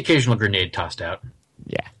 With the occasional grenade tossed out.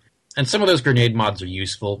 Yeah. And some of those grenade mods are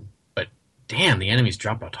useful, but damn, the enemies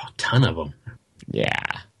drop a ton of them.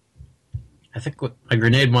 Yeah. I think a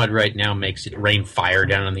grenade mod right now makes it rain fire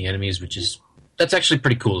down on the enemies, that's actually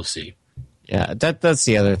pretty cool to see. Yeah, that's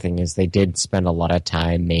the other thing is they did spend a lot of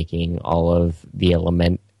time making all of the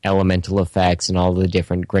elemental effects and all the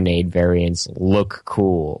different grenade variants look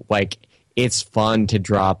cool. Like, it's fun to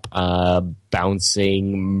drop a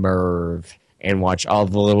bouncing Merv and watch all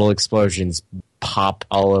the little explosions pop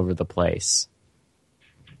all over the place.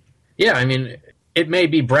 Yeah, I mean, it may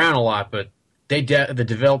be brown a lot, but the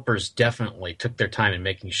developers definitely took their time in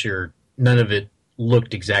making sure none of it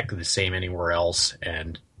looked exactly the same anywhere else,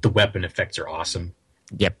 and the weapon effects are awesome.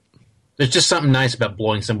 Yep. There's just something nice about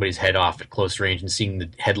blowing somebody's head off at close range and seeing the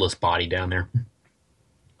headless body down there.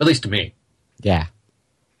 At least to me. Yeah.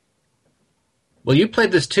 Well, you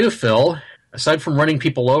played this too, Phil. Aside from running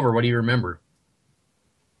people over, what do you remember?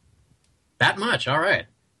 That much, all right.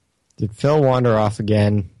 Did Phil wander off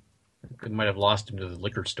again? I might have lost him to the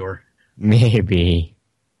liquor store. Maybe.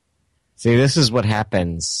 See, this is what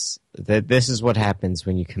happens. This is what happens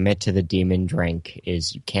when you commit to the demon drink,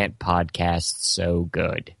 is you can't podcast so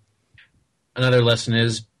good. Another lesson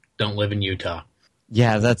is, don't live in Utah.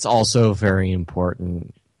 Yeah, that's also very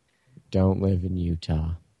important. Don't live in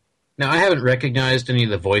Utah. Now, I haven't recognized any of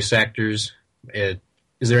the voice actors. Is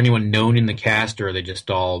there anyone known in the cast, or are they just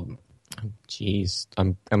all... Jeez,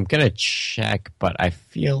 I'm gonna check, but I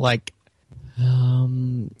feel like...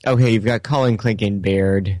 okay, you've got Colin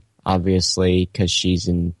Clinkenbeard, obviously, because she's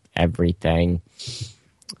in everything.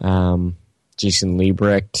 Jason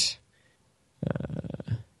Liebrecht.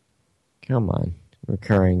 Come on.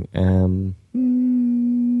 Recurring.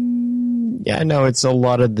 Yeah, no, it's a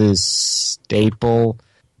lot of the staple...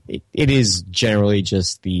 It is generally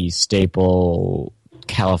just the staple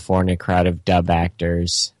California crowd of dub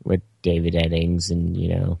actors with David Eddings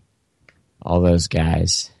and, all those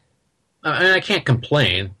guys. I can't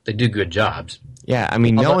complain. They do good jobs. Yeah, I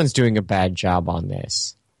mean, no one's doing a bad job on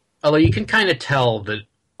this. Although you can kind of tell that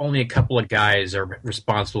only a couple of guys are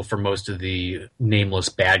responsible for most of the nameless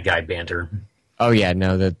bad guy banter. Oh, yeah,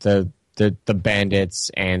 no, the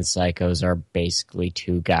bandits and psychos are basically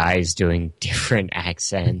two guys doing different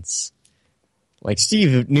accents. Like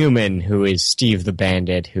Steve Newman, who is Steve the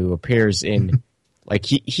Bandit, who appears in, like,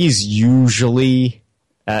 he's usually,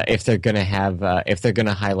 if they're gonna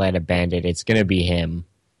highlight a bandit, it's gonna be him.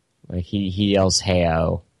 Like, he yells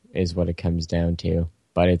 "Hey-o" is what it comes down to.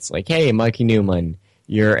 But it's like, hey, Mikey Newman,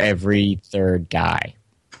 you're every third guy.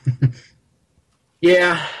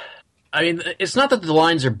 Yeah. I mean, it's not that the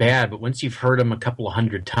lines are bad, but once you've heard them a couple of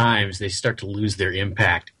hundred times, they start to lose their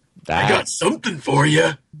impact. I got something for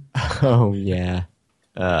you. Oh, yeah.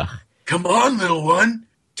 Come on, little one.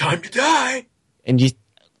 Time to die. And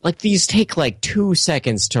these take 2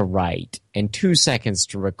 seconds to write and 2 seconds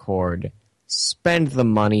to record. Spend the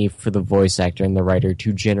money for the voice actor and the writer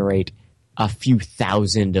to generate a few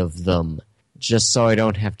thousand of them, just so I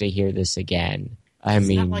don't have to hear this again. It's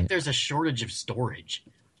not like there's a shortage of storage.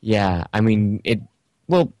 Yeah, I mean,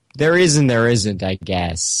 there is and there isn't, I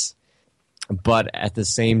guess. But at the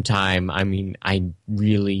same time, I mean,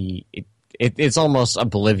 it's almost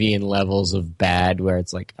Oblivion levels of bad, where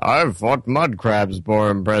it's like, I've fought mud crabs more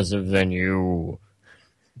impressive than you.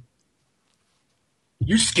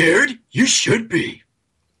 You scared? You should be.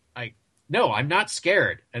 No, I'm not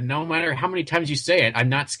scared. And no matter how many times you say it, I'm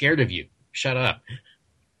not scared of you. Shut up.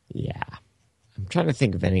 Yeah. I'm trying to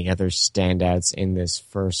think of any other standouts in this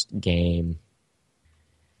first game.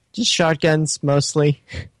 Just shotguns, mostly.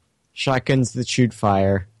 Shotguns that shoot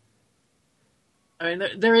fire. I mean,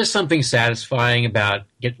 there is something satisfying about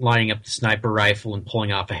lining up the sniper rifle and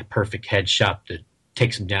pulling off a perfect headshot that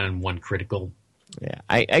takes him down in one critical. Yeah,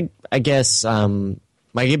 I guess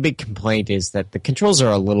my big complaint is that the controls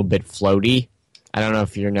are a little bit floaty. I don't know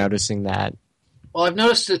if you're noticing that. Well, I've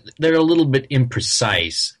noticed that they're a little bit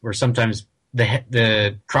imprecise, where sometimes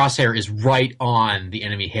the crosshair is right on the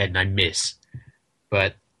enemy head and I miss.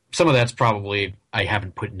 But some of that's probably I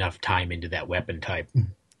haven't put enough time into that weapon type.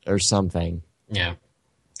 Or something. Yeah.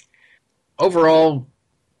 Overall,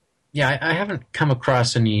 yeah, I haven't come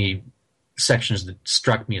across any sections that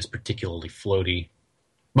struck me as particularly floaty.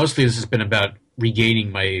 Mostly this has been about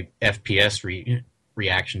regaining my FPS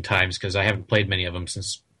reaction times, because I haven't played many of them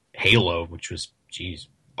since Halo, which was,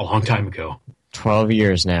 a long time ago. 12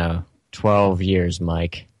 years now. 12 years,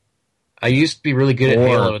 Mike. I used to be really good at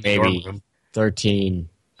Halo in the dorm maybe room. 13.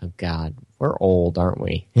 Oh, God. We're old, aren't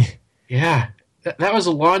we? Yeah, that was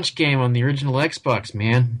a launch game on the original Xbox,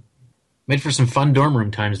 man. Made for some fun dorm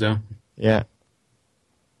room times, though. Yeah.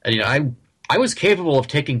 And, you know, I was capable of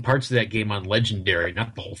taking parts of that game on Legendary,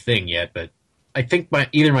 not the whole thing yet, but I think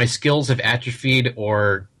either my skills have atrophied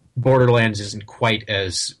or Borderlands isn't quite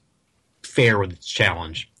as fair with its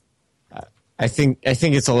challenge. I think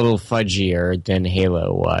it's a little fudgier than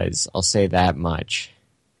Halo was. I'll say that much.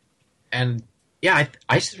 And yeah,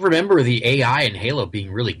 I just remember the AI in Halo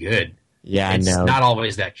being really good. Yeah, it's I know. not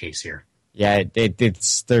always that case here. Yeah,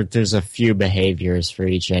 there's a few behaviors for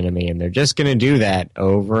each enemy, and they're just going to do that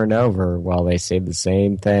over and over while they say the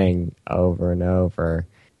same thing over and over.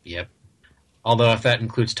 Yep. Although if that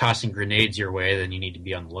includes tossing grenades your way, then you need to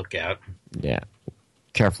be on the lookout. Yeah.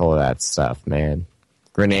 Careful of that stuff, man.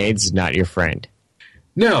 Grenades, not your friend.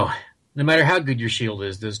 No matter how good your shield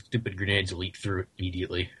is, those stupid grenades will eat through it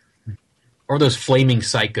immediately. Or those flaming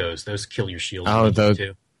psychos, those kill your shield. Oh,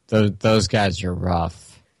 too. Those guys are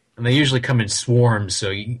rough. And they usually come in swarms, so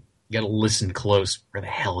you gotta listen close. Where the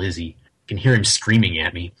hell is he? You can hear him screaming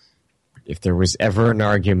at me. If there was ever an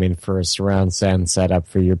argument for a surround sound setup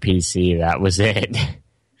for your PC, that was it.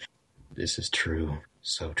 This is true.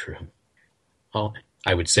 So true. Well,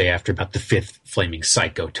 I would say after about the 5th flaming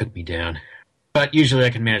psycho took me down. But usually I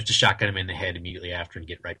can manage to shotgun him in the head immediately after and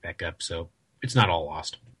get right back up, so it's not all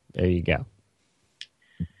lost. There you go.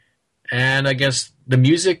 And I guess the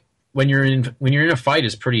music when you're in a fight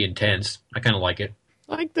is pretty intense. I kind of like it.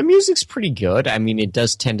 Like, the music's pretty good. I mean, it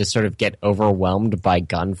does tend to sort of get overwhelmed by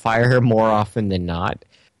gunfire more often than not.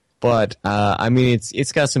 But I mean,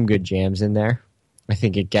 it's got some good jams in there. I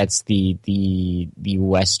think it gets the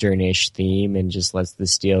Western-ish theme and just lets the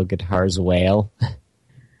steel guitars wail.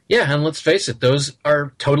 Yeah, and let's face it, those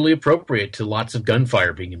are totally appropriate to lots of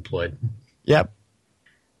gunfire being employed. Yep.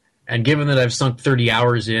 And given that I've sunk 30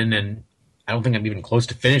 hours in and I don't think I'm even close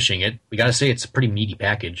to finishing it, we got to say it's a pretty meaty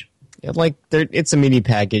package. Yeah, like, it's a meaty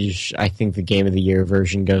package. I think the Game of the Year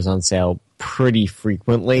version goes on sale pretty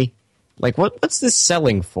frequently. Like, what's this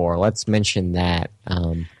selling for? Let's mention that.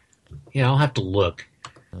 Yeah, I'll have to look.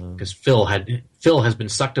 Because Phil has been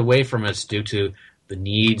sucked away from us due to the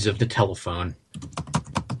needs of the telephone.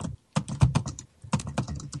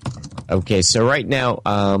 Okay, so right now,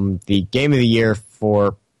 the Game of the Year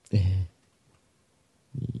for the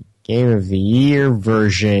Game of the Year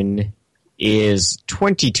version is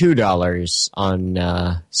 $22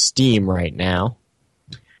 on Steam right now.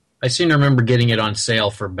 I seem to remember getting it on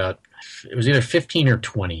sale for about, it was either 15 or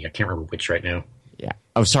 20. I can't remember which right now. Yeah.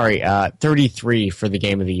 Oh, sorry, 33 for the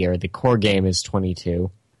Game of the Year. The core game is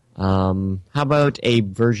 22. How about a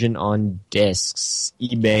version on discs,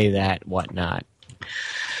 eBay, that, whatnot?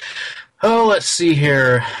 Oh, let's see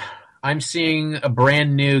here. I'm seeing a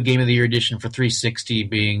brand new Game of the Year edition for 360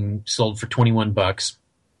 being sold for $21.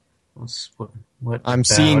 What I'm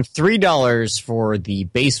seeing $3 for the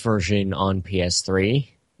base version on PS3.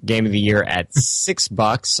 Game of the Year at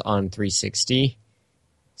 $6 on 360.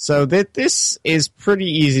 So this is pretty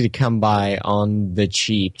easy to come by on the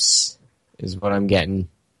cheaps, is what I'm getting.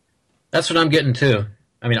 That's what I'm getting too.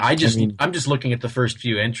 I mean, I'm just looking at the first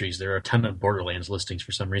few entries. There are a ton of Borderlands listings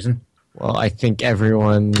for some reason. Well, I think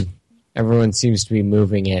everyone seems to be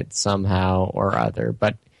moving it somehow or other.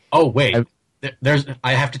 But oh wait,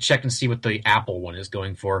 I have to check and see what the Apple one is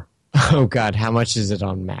going for. Oh God, how much is it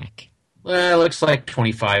on Mac? Well, it looks like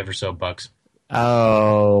 25 or so bucks.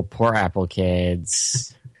 Oh, poor Apple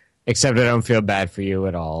kids. Except I don't feel bad for you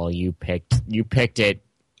at all. You picked it.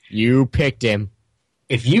 You picked him.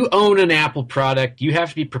 If you own an Apple product, you have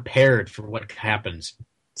to be prepared for what happens.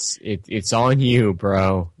 It's on you,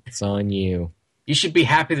 bro. It's on you. You should be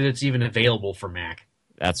happy that it's even available for Mac.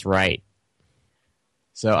 That's right.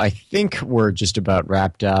 So I think we're just about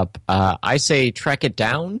wrapped up. I say track it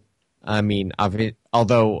down. I mean,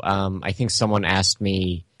 although I think someone asked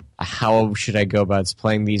me how should I go about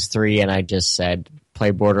playing these three, and I just said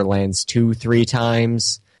play Borderlands 2-3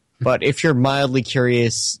 times. But if you're mildly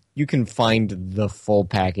curious, you can find the full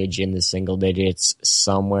package in the single digits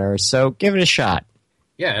somewhere. So give it a shot.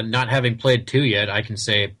 Yeah, and not having played 2 yet, I can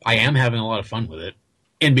say I am having a lot of fun with it.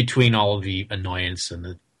 In between all of the annoyance and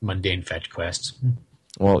the mundane fetch quests.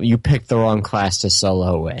 Well, you picked the wrong class to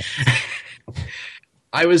solo with.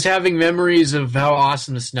 I was having memories of how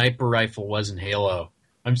awesome the sniper rifle was in Halo.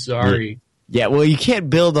 I'm sorry. Yeah, well, you can't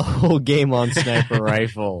build a whole game on sniper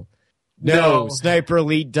rifle. No, Sniper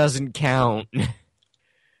Elite doesn't count.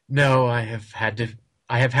 No, I have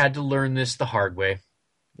had to learn this the hard way.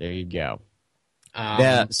 There you go.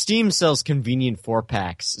 Yeah, Steam sells convenient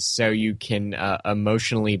 4-packs, so you can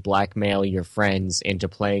emotionally blackmail your friends into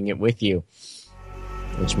playing it with you.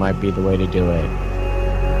 which might be the way to do it.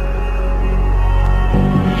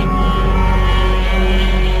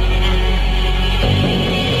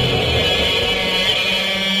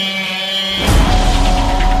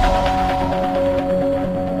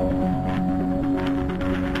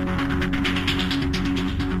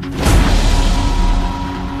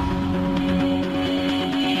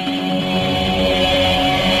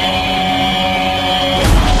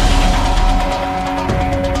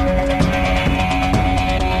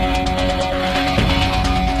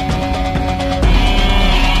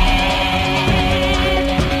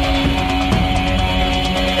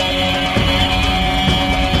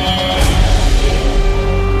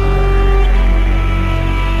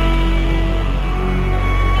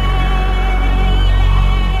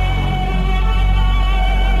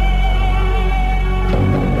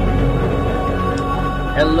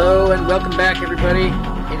 Hello and welcome back, everybody.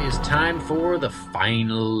 It is time for the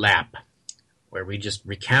final lap, where we just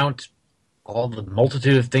recount all the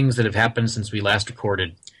multitude of things that have happened since we last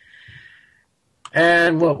recorded.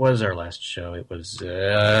 And what was our last show? It was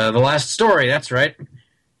the last story, that's right.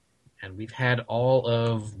 And we've had all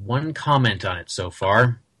of one comment on it so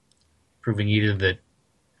far, proving either that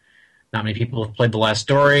not many people have played the last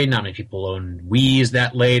story, not many people own Wii's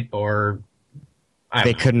that late, or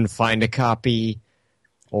They couldn't find a copy,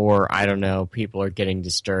 or, I don't know, people are getting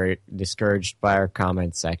discouraged by our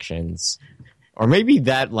comment sections. Or maybe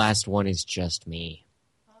that last one is just me.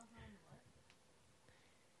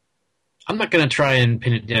 I'm not going to try and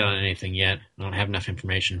pin it down on anything yet. I don't have enough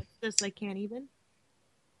information. Just I can't even?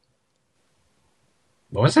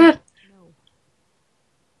 What was that? No.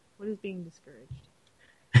 What is being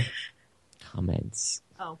discouraged? Comments.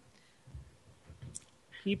 Oh.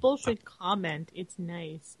 People should comment. It's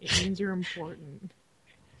nice. It means you're important.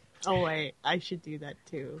 Oh, wait. I should do that,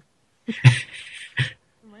 too. Am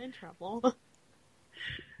I in trouble?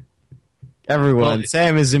 Everyone, Well,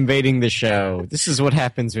 Sam is invading the show. This is what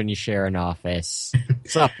happens when you share an office.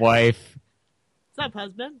 What's up, wife? What's up,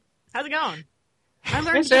 husband? How's it going? I Hey,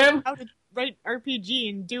 learned Sam. how to write RPG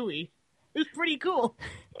in Dewey. It was pretty cool.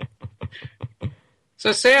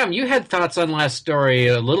 So, Sam, you had thoughts on last story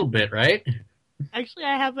a little bit, right? Actually,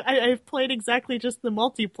 I've played exactly just the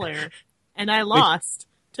multiplayer, and I lost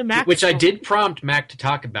to Max. Which I did prompt Mac to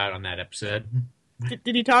talk about on that episode.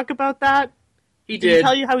 Did he talk about that? He Did he did.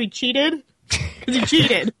 tell you how he cheated? Because he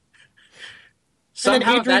cheated. And Somehow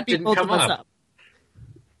then Adrian that beat didn't both come of us up. up.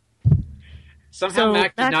 Somehow So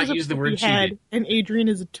Mac did Max not is a use the word poopy head, cheated. and Adrian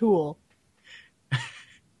is a tool.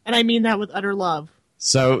 And I mean that with utter love.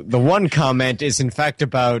 So, the one comment is in fact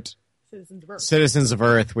about Citizens of Earth. Citizens of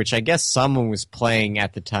Earth, which I guess someone was playing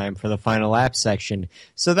at the time for the final lap section.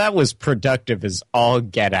 So that was productive as all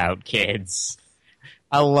get out, kids.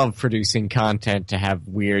 I love producing content to have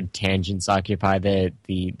weird tangents occupy the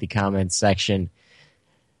comments section.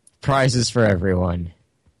 Prizes for everyone.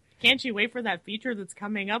 Can't you wait for that feature that's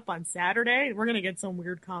coming up on Saturday? We're going to get some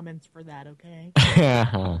weird comments for that,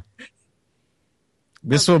 okay?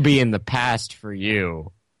 This will be in the past for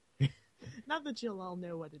you. Not that you'll all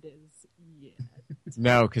know what it is yet.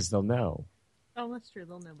 No, because they'll know. Oh, that's true.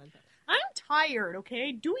 They'll know about that. I'm tired,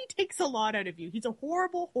 okay? Dewey takes a lot out of you. He's a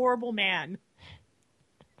horrible, horrible man.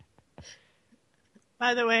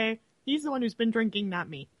 By the way, he's the one who's been drinking, not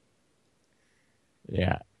me.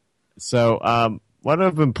 Yeah. So, what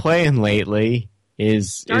I've been playing lately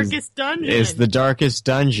is Darkest Dungeon. Is the Darkest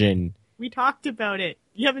Dungeon. We talked about it.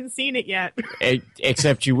 You haven't seen it yet.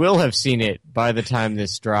 Except you will have seen it by the time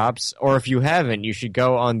this drops, or if you haven't, you should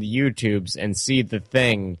go on the YouTubes and see the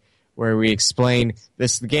thing where we explain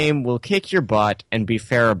this game will kick your butt and be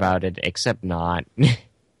fair about it, except not.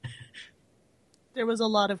 There was a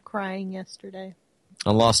lot of crying yesterday.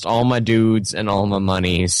 I lost all my dudes and all my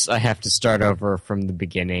monies. I have to start over from the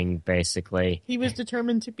beginning, basically. He was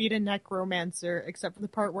determined to beat a necromancer, except for the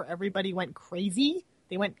part where everybody went crazy.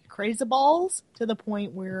 They went crazy balls to the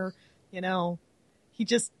point where,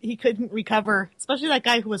 he couldn't recover. Especially that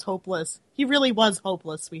guy who was hopeless. He really was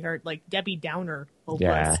hopeless, sweetheart. Like Debbie Downer hopeless.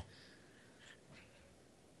 Yeah.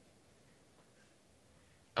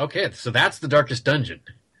 Okay, so that's the Darkest Dungeon.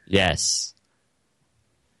 Yes.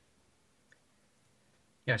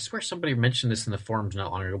 Yeah, I swear somebody mentioned this in the forums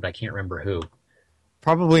not long ago, but I can't remember who.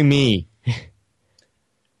 Probably me.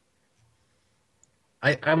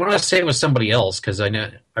 I want to say it was somebody else, because I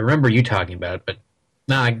remember you talking about it, but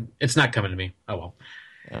it's not coming to me. Oh,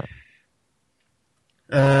 well.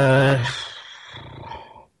 Yeah.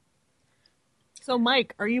 So,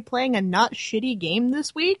 Mike, are you playing a not shitty game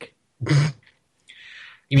this week? You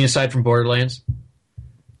mean aside from Borderlands?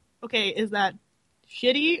 Okay, is that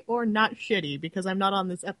Shitty or not shitty? Because I'm not on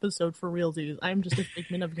this episode for realsies. I'm just a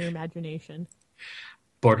figment of your imagination.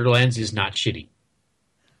 Borderlands is not shitty.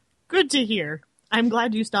 Good to hear. I'm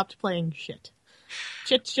glad you stopped playing shit.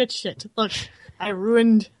 Shit. Look, I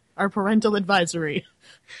ruined our parental advisory.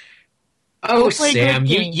 Oh, Go play Sam, good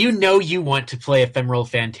games. you know you want to play Ephemeral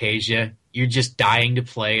Fantasia. You're just dying to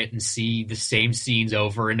play it and see the same scenes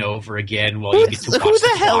over and over again while you get to watch Who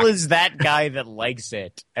the hell clock. is that guy that likes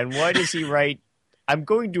it? And why does he write... I'm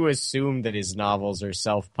going to assume that his novels are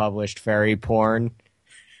self-published fairy porn.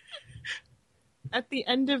 At the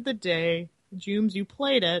end of the day, Jooms, you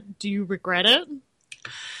played it. Do you regret it?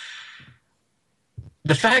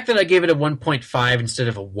 The fact that I gave it a 1.5 instead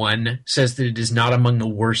of a 1 says that it is not among the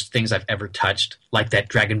worst things I've ever touched, like that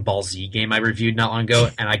Dragon Ball Z game I reviewed not long ago,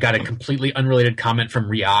 and I got a completely unrelated comment from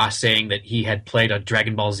Ria saying that he had played a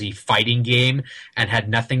Dragon Ball Z fighting game and had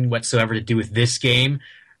nothing whatsoever to do with this game,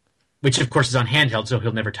 which of course is on handheld, so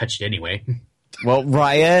he'll never touch it anyway. Well,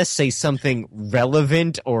 Raya, say something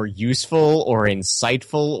relevant or useful or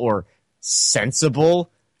insightful or sensible.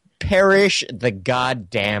 Perish the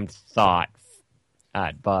goddamn thought.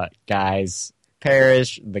 But, guys,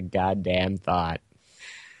 perish the goddamn thought.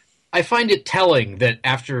 I find it telling that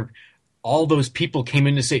after all those people came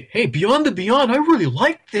in to say, hey, Beyond the Beyond, I really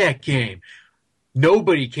liked that game.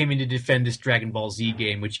 Nobody came in to defend this Dragon Ball Z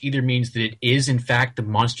game, which either means that it is, in fact, the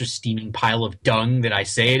monstrous steaming pile of dung that I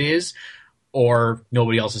say it is, or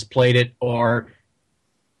nobody else has played it, or...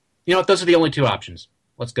 You know what? Those are the only two options.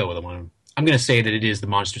 Let's go with them. I'm going to say that it is the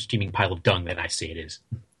monstrous steaming pile of dung that I say it is.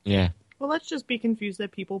 Yeah. Well, let's just be confused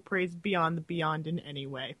that people praise Beyond the Beyond in any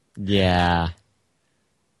way. Yeah.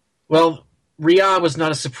 Well, Ria was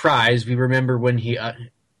not a surprise. We remember when he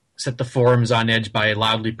set the forums on edge by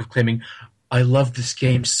loudly proclaiming, I love this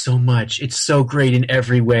game so much. It's so great in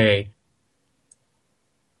every way.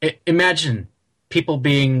 Imagine people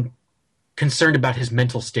being concerned about his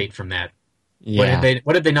mental state from that. Yeah.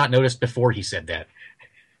 What had they not noticed before he said that?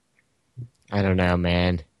 I don't know,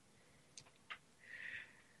 man.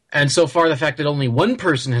 And so far, the fact that only one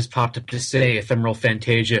person has popped up to say Ephemeral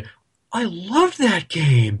Fantasia, I love that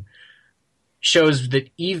game, shows that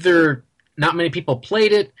either not many people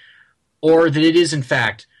played it, or that it is, in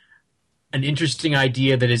fact, an interesting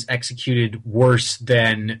idea that is executed worse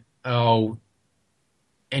than,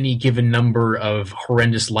 any given number of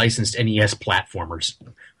horrendous licensed NES platformers.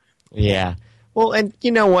 Yeah. Well, and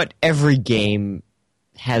you know what? Every game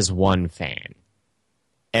has one fan.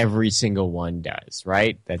 Every single one does,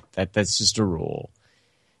 right? That's just a rule.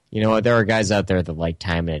 You know what? There are guys out there that like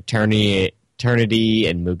Time and Eternity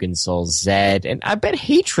and Mugen Soul Z, and I bet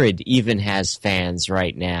Hatred even has fans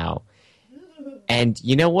right now. And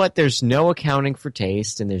you know what? There's no accounting for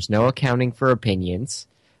taste, and there's no accounting for opinions.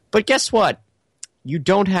 But guess what? You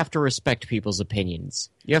don't have to respect people's opinions.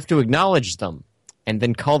 You have to acknowledge them, and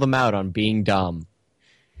then call them out on being dumb.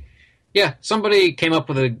 Yeah, somebody came up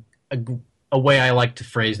with a way I like to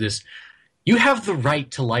phrase this. You have the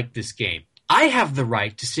right to like this game. I have the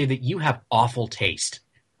right to say that you have awful taste.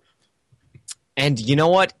 And you know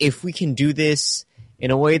what? If we can do this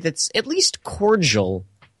in a way that's at least cordial,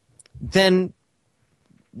 then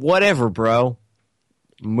whatever, bro.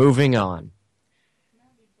 Moving on.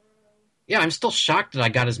 Yeah, I'm still shocked that I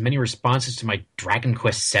got as many responses to my Dragon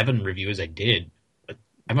Quest VII review as I did. But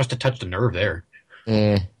I must have touched a nerve there.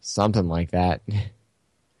 Something like that.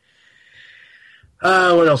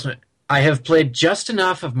 What else? I have played just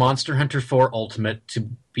enough of Monster Hunter 4 Ultimate to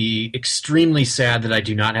be extremely sad that I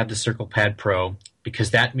do not have the Circle Pad Pro,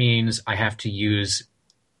 because that means I have to use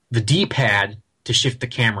the D-pad to shift the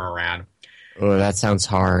camera around. Oh, that sounds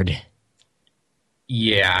hard.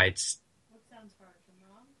 Yeah,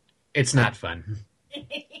 it's not fun.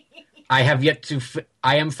 I have yet to...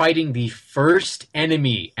 I am fighting the first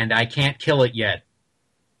enemy, and I can't kill it yet.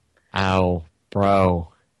 Ow,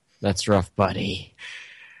 bro. That's rough, buddy.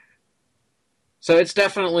 So it's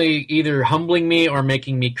definitely either humbling me or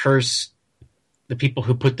making me curse the people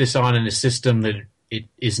who put this on in a system that it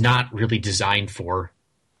is not really designed for.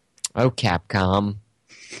 Oh, Capcom.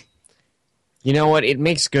 You know what? It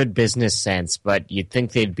makes good business sense, but you'd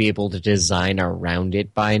think they'd be able to design around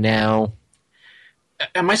it by now.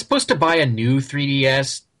 Am I supposed to buy a new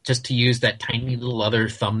 3DS just to use that tiny little other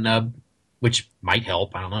thumb nub? Which might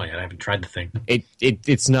help. I don't know yet. I haven't tried the thing.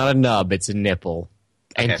 It's not a nub, it's a nipple.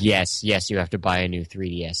 And Okay. yes, you have to buy a new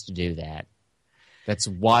 3DS to do that. That's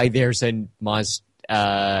why there's a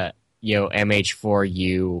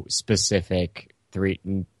MH4U specific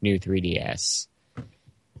new 3DS.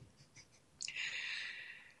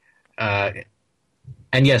 And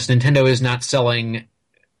yes, Nintendo is not selling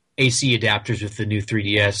AC adapters with the new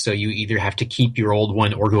 3DS, so you either have to keep your old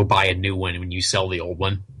one or go buy a new one when you sell the old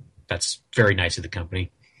one. That's very nice of the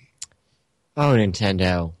company. Oh,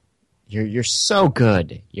 Nintendo, you're so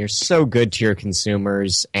good. You're so good to your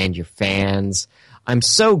consumers and your fans. I'm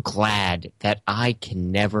so glad that I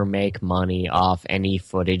can never make money off any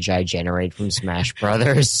footage I generate from Smash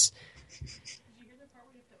Brothers.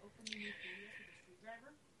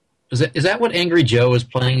 Is that what Angry Joe was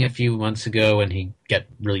playing a few months ago and he got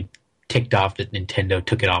really ticked off that Nintendo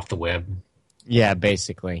took it off the web? Yeah,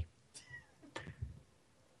 basically.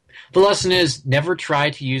 The lesson is never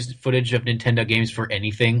try to use footage of Nintendo games for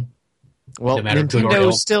anything. Well, no matter good or Nintendo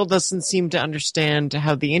ill. still doesn't seem to understand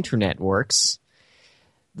how the internet works.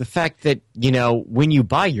 The fact that, when you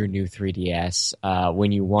buy your new 3DS,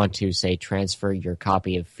 when you want to, say, transfer your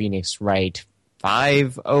copy of Phoenix Wright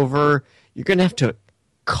 5 over, you're going to have to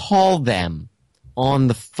call them on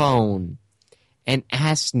the phone and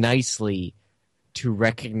ask nicely to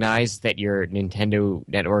recognize that your Nintendo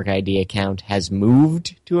Network ID account has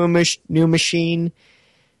moved to a new machine.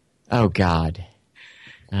 Oh, God.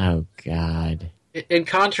 Oh, God. In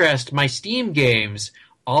contrast, my Steam games,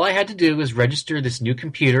 all I had to do was register this new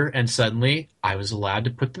computer, and suddenly I was allowed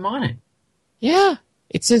to put them on it. Yeah.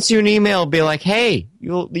 It sends you an email, be like, hey,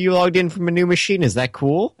 you logged in from a new machine. Is that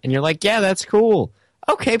cool? And you're like, yeah, that's cool.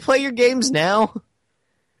 Okay, play your games now.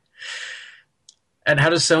 And how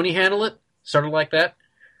does Sony handle it? Sort of like that?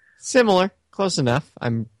 Similar. Close enough. I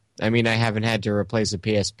haven't had to replace a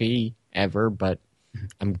PSP ever, but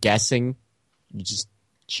I'm guessing you just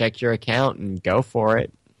check your account and go for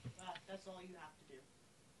it. That's all you have to do.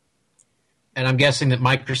 And I'm guessing that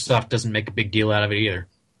Microsoft doesn't make a big deal out of it either.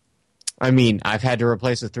 I've had to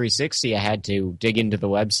replace a 360. I had to dig into the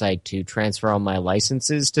website to transfer all my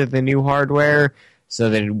licenses to the new hardware so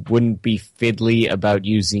that it wouldn't be fiddly about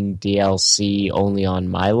using DLC only on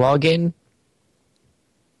my login.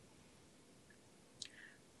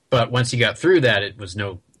 But once you got through that, it was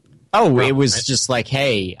no... Oh, problem, it was right? just like,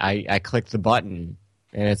 hey, I clicked the button,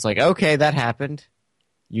 and it's like, okay, that happened.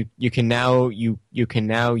 You can now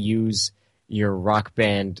use your Rock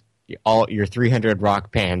Band, all your 300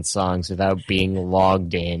 Rock Band songs without being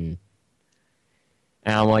logged in.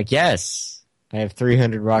 And I'm like, yes, I have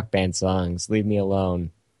 300 Rock Band songs. Leave me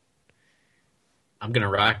alone. I'm going to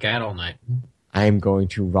rock out all night. I'm going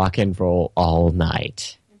to rock and roll all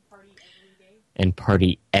night. And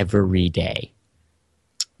party every day.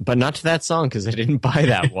 But not to that song, because I didn't buy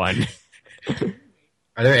that one.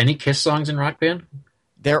 Are there any Kiss songs in Rock Band?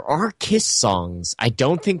 There are Kiss songs. I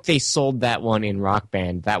don't think they sold that one in Rock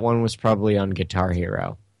Band. That one was probably on Guitar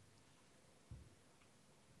Hero.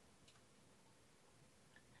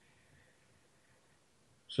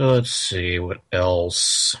 So let's see, what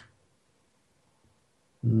else?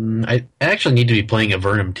 I actually need to be playing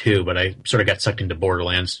Avernum too, but I sort of got sucked into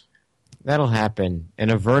Borderlands. That'll happen.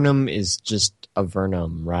 And Avernum is just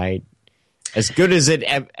Avernum, right? As good as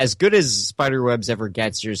Spiderwebs ever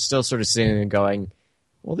gets, you're still sort of sitting and going,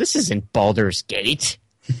 well, this isn't Baldur's Gate.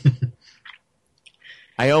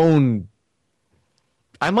 I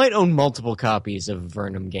might own multiple copies of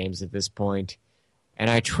Avernum games at this point, and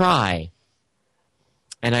I try,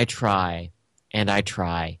 and I try, and I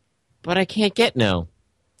try, but I can't get no.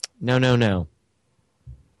 No.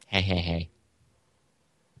 Hey.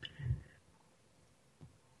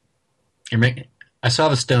 I saw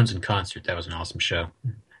the Stones in concert. That was an awesome show.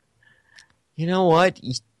 You know what?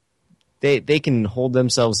 They can hold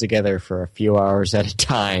themselves together for a few hours at a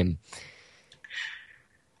time.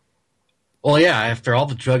 Well, yeah, after all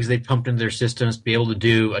the drugs they pumped into their systems, to be able to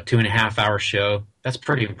do a 2.5-hour show, that's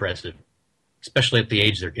pretty impressive, especially at the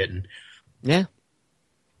age they're getting. Yeah.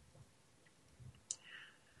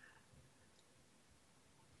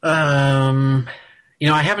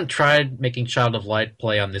 I haven't tried making Child of Light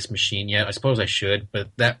play on this machine yet. I suppose I should, but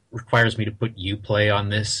that requires me to put Uplay on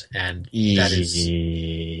this, and that is...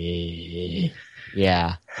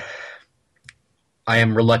 Yeah. I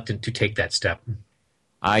am reluctant to take that step.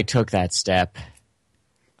 I took that step.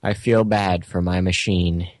 I feel bad for my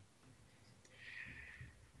machine.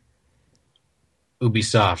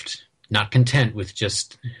 Ubisoft, not content with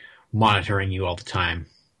just monitoring you all the time.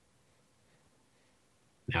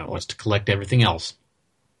 Now it wants to collect everything else.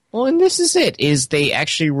 Well, and this is it, is they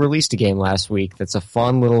actually released a game last week that's a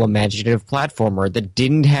fun little imaginative platformer that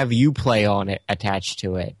didn't have Uplay on it attached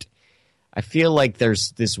to it. I feel like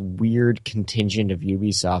there's this weird contingent of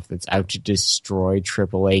Ubisoft that's out to destroy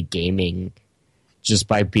AAA gaming just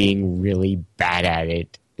by being really bad at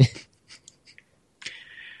it. In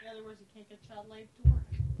other words, you can't get Child Life to work.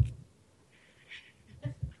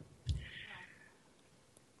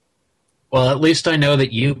 Well, at least I know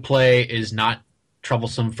that Uplay is not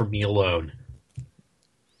troublesome for me alone.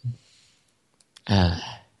 Though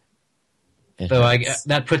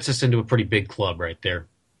that puts us into a pretty big club right there.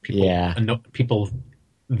 People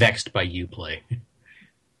vexed by Uplay.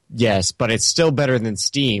 Yes, but it's still better than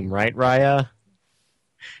Steam, right, Raya?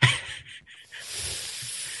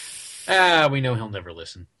 We know he'll never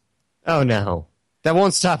listen. Oh, no. That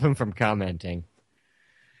won't stop him from commenting.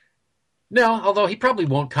 No, although he probably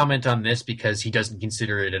won't comment on this because he doesn't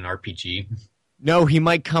consider it an RPG. No, he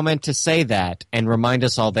might comment to say that and remind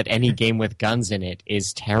us all that any game with guns in it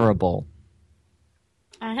is terrible.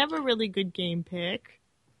 I have a really good game pick.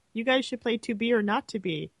 You guys should play To Be or Not To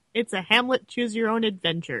Be. It's a Hamlet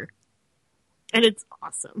choose-your-own-adventure. And it's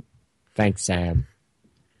awesome. Thanks, Sam.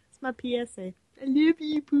 It's my PSA. I love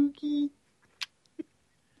you, Pookie.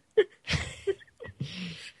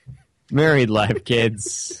 Married life,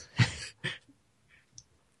 kids.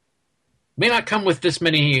 May not come with this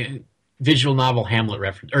many visual novel Hamlet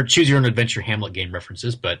reference or choose-your-own-adventure Hamlet game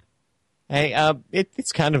references, but... Hey,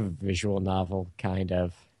 it's kind of a visual novel, kind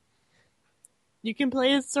of. You can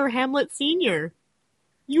play as Sir Hamlet Sr.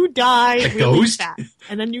 You die A really ghost? fast,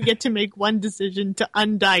 and then you get to make one decision to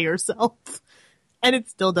undie yourself. And it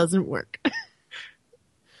still doesn't work.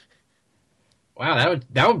 Wow, that would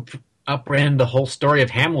upend the whole story of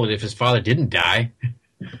Hamlet if his father didn't die.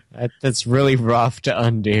 That's really rough to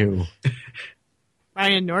undo.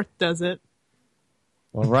 Ryan North does it.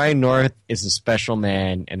 Well, Ryan North is a special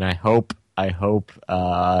man, and I hope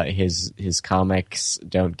his comics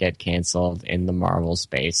don't get canceled in the Marvel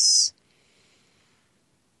space.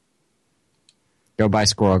 Go buy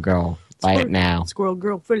Squirrel Girl. Buy it now. Squirrel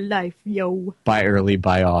Girl for life, yo. Buy early,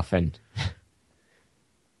 buy often.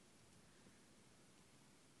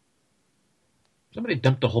 Somebody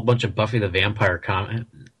dumped a whole bunch of Buffy the Vampire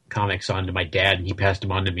comics onto my dad, and he passed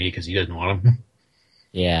them on to me because he doesn't want them.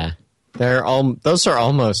 Yeah. Those are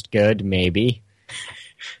almost good, maybe.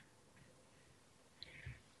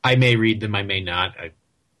 I may read them, I may not.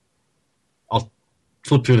 I'll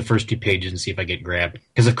flip through the first few pages and see if I get grabbed.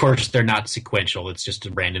 Because, of course, they're not sequential. It's just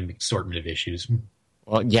a random assortment of issues.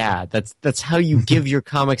 Well, yeah, that's how you give your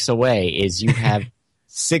comics away, is you have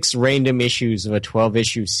 6 random issues of a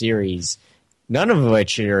 12-issue series, none of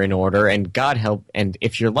which are in order, and God help, and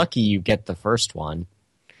if you're lucky, you get the first one.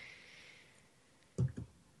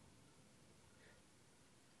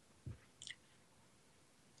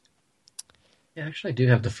 Yeah, actually, I do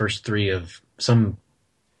have the first 3 of some...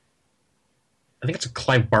 I think it's a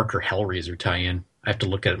Clive Barker Hellraiser tie-in. I have to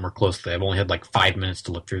look at it more closely. I've only had like 5 minutes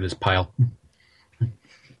to look through this pile.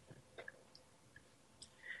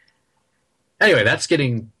 Anyway, that's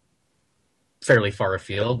getting fairly far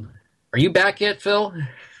afield. Are you back yet, Phil?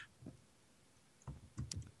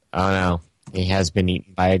 Oh, no. He has been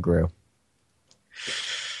eaten by a Gru.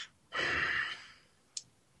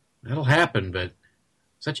 That'll happen, but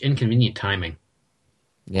such inconvenient timing.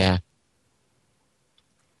 Yeah.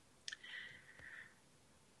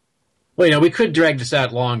 Well, we could drag this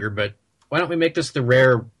out longer, but why don't we make this the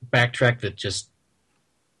rare backtrack that just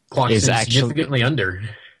clocks in significantly under?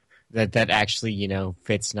 That actually,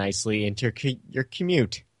 fits nicely into your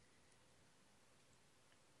commute.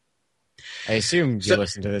 I assume you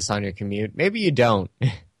listen to this on your commute. Maybe you don't.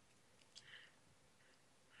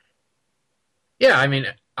 Yeah, I mean,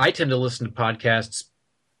 I tend to listen to podcasts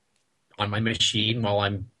on my machine while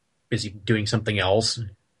I'm busy doing something else,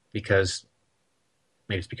 because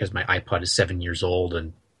maybe it's because my iPod is 7 years old,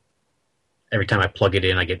 and every time I plug it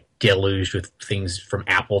in, I get deluged with things from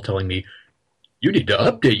Apple telling me, you need to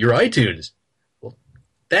update your iTunes. Well,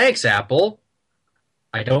 thanks, Apple.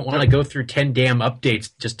 I don't want to go through 10 damn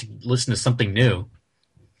updates just to listen to something new.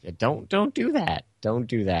 Yeah, don't do that. Don't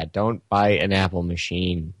do that. Don't buy an Apple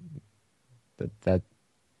machine.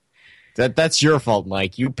 That's your fault,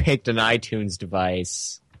 Mike. You picked an iTunes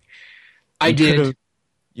device. I did.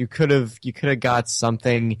 You could have got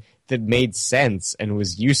something that made sense and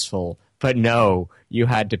was useful, but no, you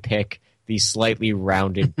had to pick the slightly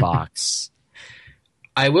rounded box.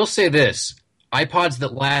 I will say this. iPods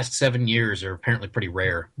that last 7 years are apparently pretty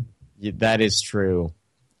rare. Yeah, that is true.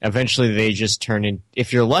 Eventually they just turn in,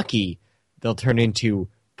 if you're lucky, they'll turn into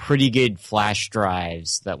pretty good flash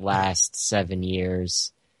drives that last 7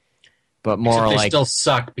 years. But more they like... still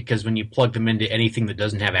suck because when you plug them into anything that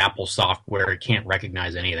doesn't have Apple software, it can't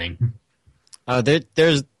recognize anything.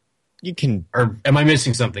 You can... Or am I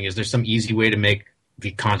missing something? Is there some easy way to make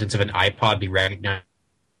the contents of an iPod be recognized?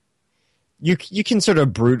 You can sort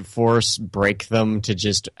of brute force break them to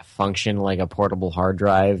just function like a portable hard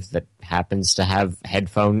drive that happens to have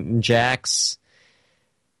headphone jacks.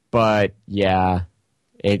 But yeah,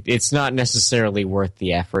 it's not necessarily worth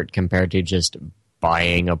the effort compared to just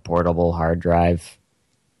buying a portable hard drive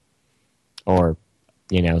or,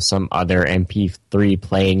 some other MP3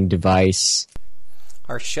 playing device.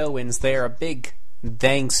 Our show ends there. A big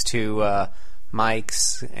thanks to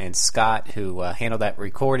Mike's and Scott who handled that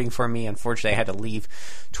recording for me. Unfortunately, I had to leave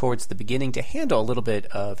towards the beginning to handle a little bit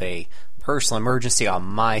of a personal emergency on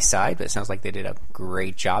my side, but it sounds like they did a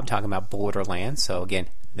great job talking about Borderlands. So again,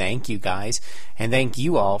 thank you guys, and thank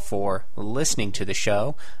you all for listening to the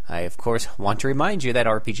show. I, of course, want to remind you that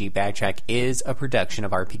RPG Backtrack is a production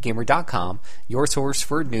of RPGamer.com, your source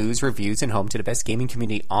for news, reviews, and home to the best gaming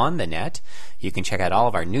community on the net. You can check out all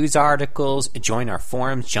of our news articles, join our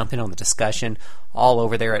forums, jump in on the discussion, all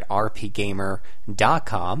over there at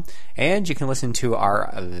RPGamer.com, and you can listen to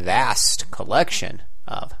our vast collection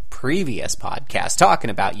of previous podcasts talking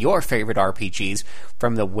about your favorite RPGs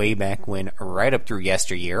from the way back when right up through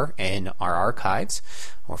yesteryear in our archives,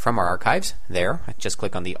 or from our archives there. Just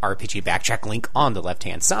click on the RPG Backtrack link on the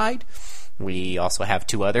left-hand side. We also have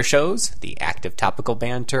 2 other shows, the Active Topical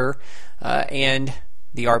Banter and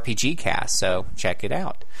the RPG Cast, so check it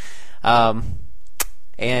out.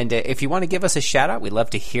 And if you want to give us a shout-out, we'd love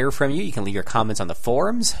to hear from you. You can leave your comments on the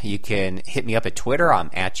forums. You can hit me up at Twitter. I'm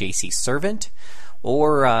at JCServant.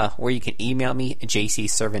 Or you can email me,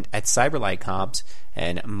 jcservant@cyberlightcoms,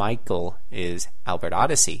 and Michael is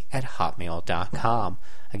albertodyssey@hotmail.com.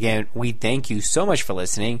 Again, we thank you so much for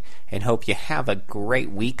listening and hope you have a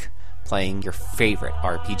great week playing your favorite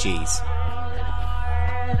RPGs.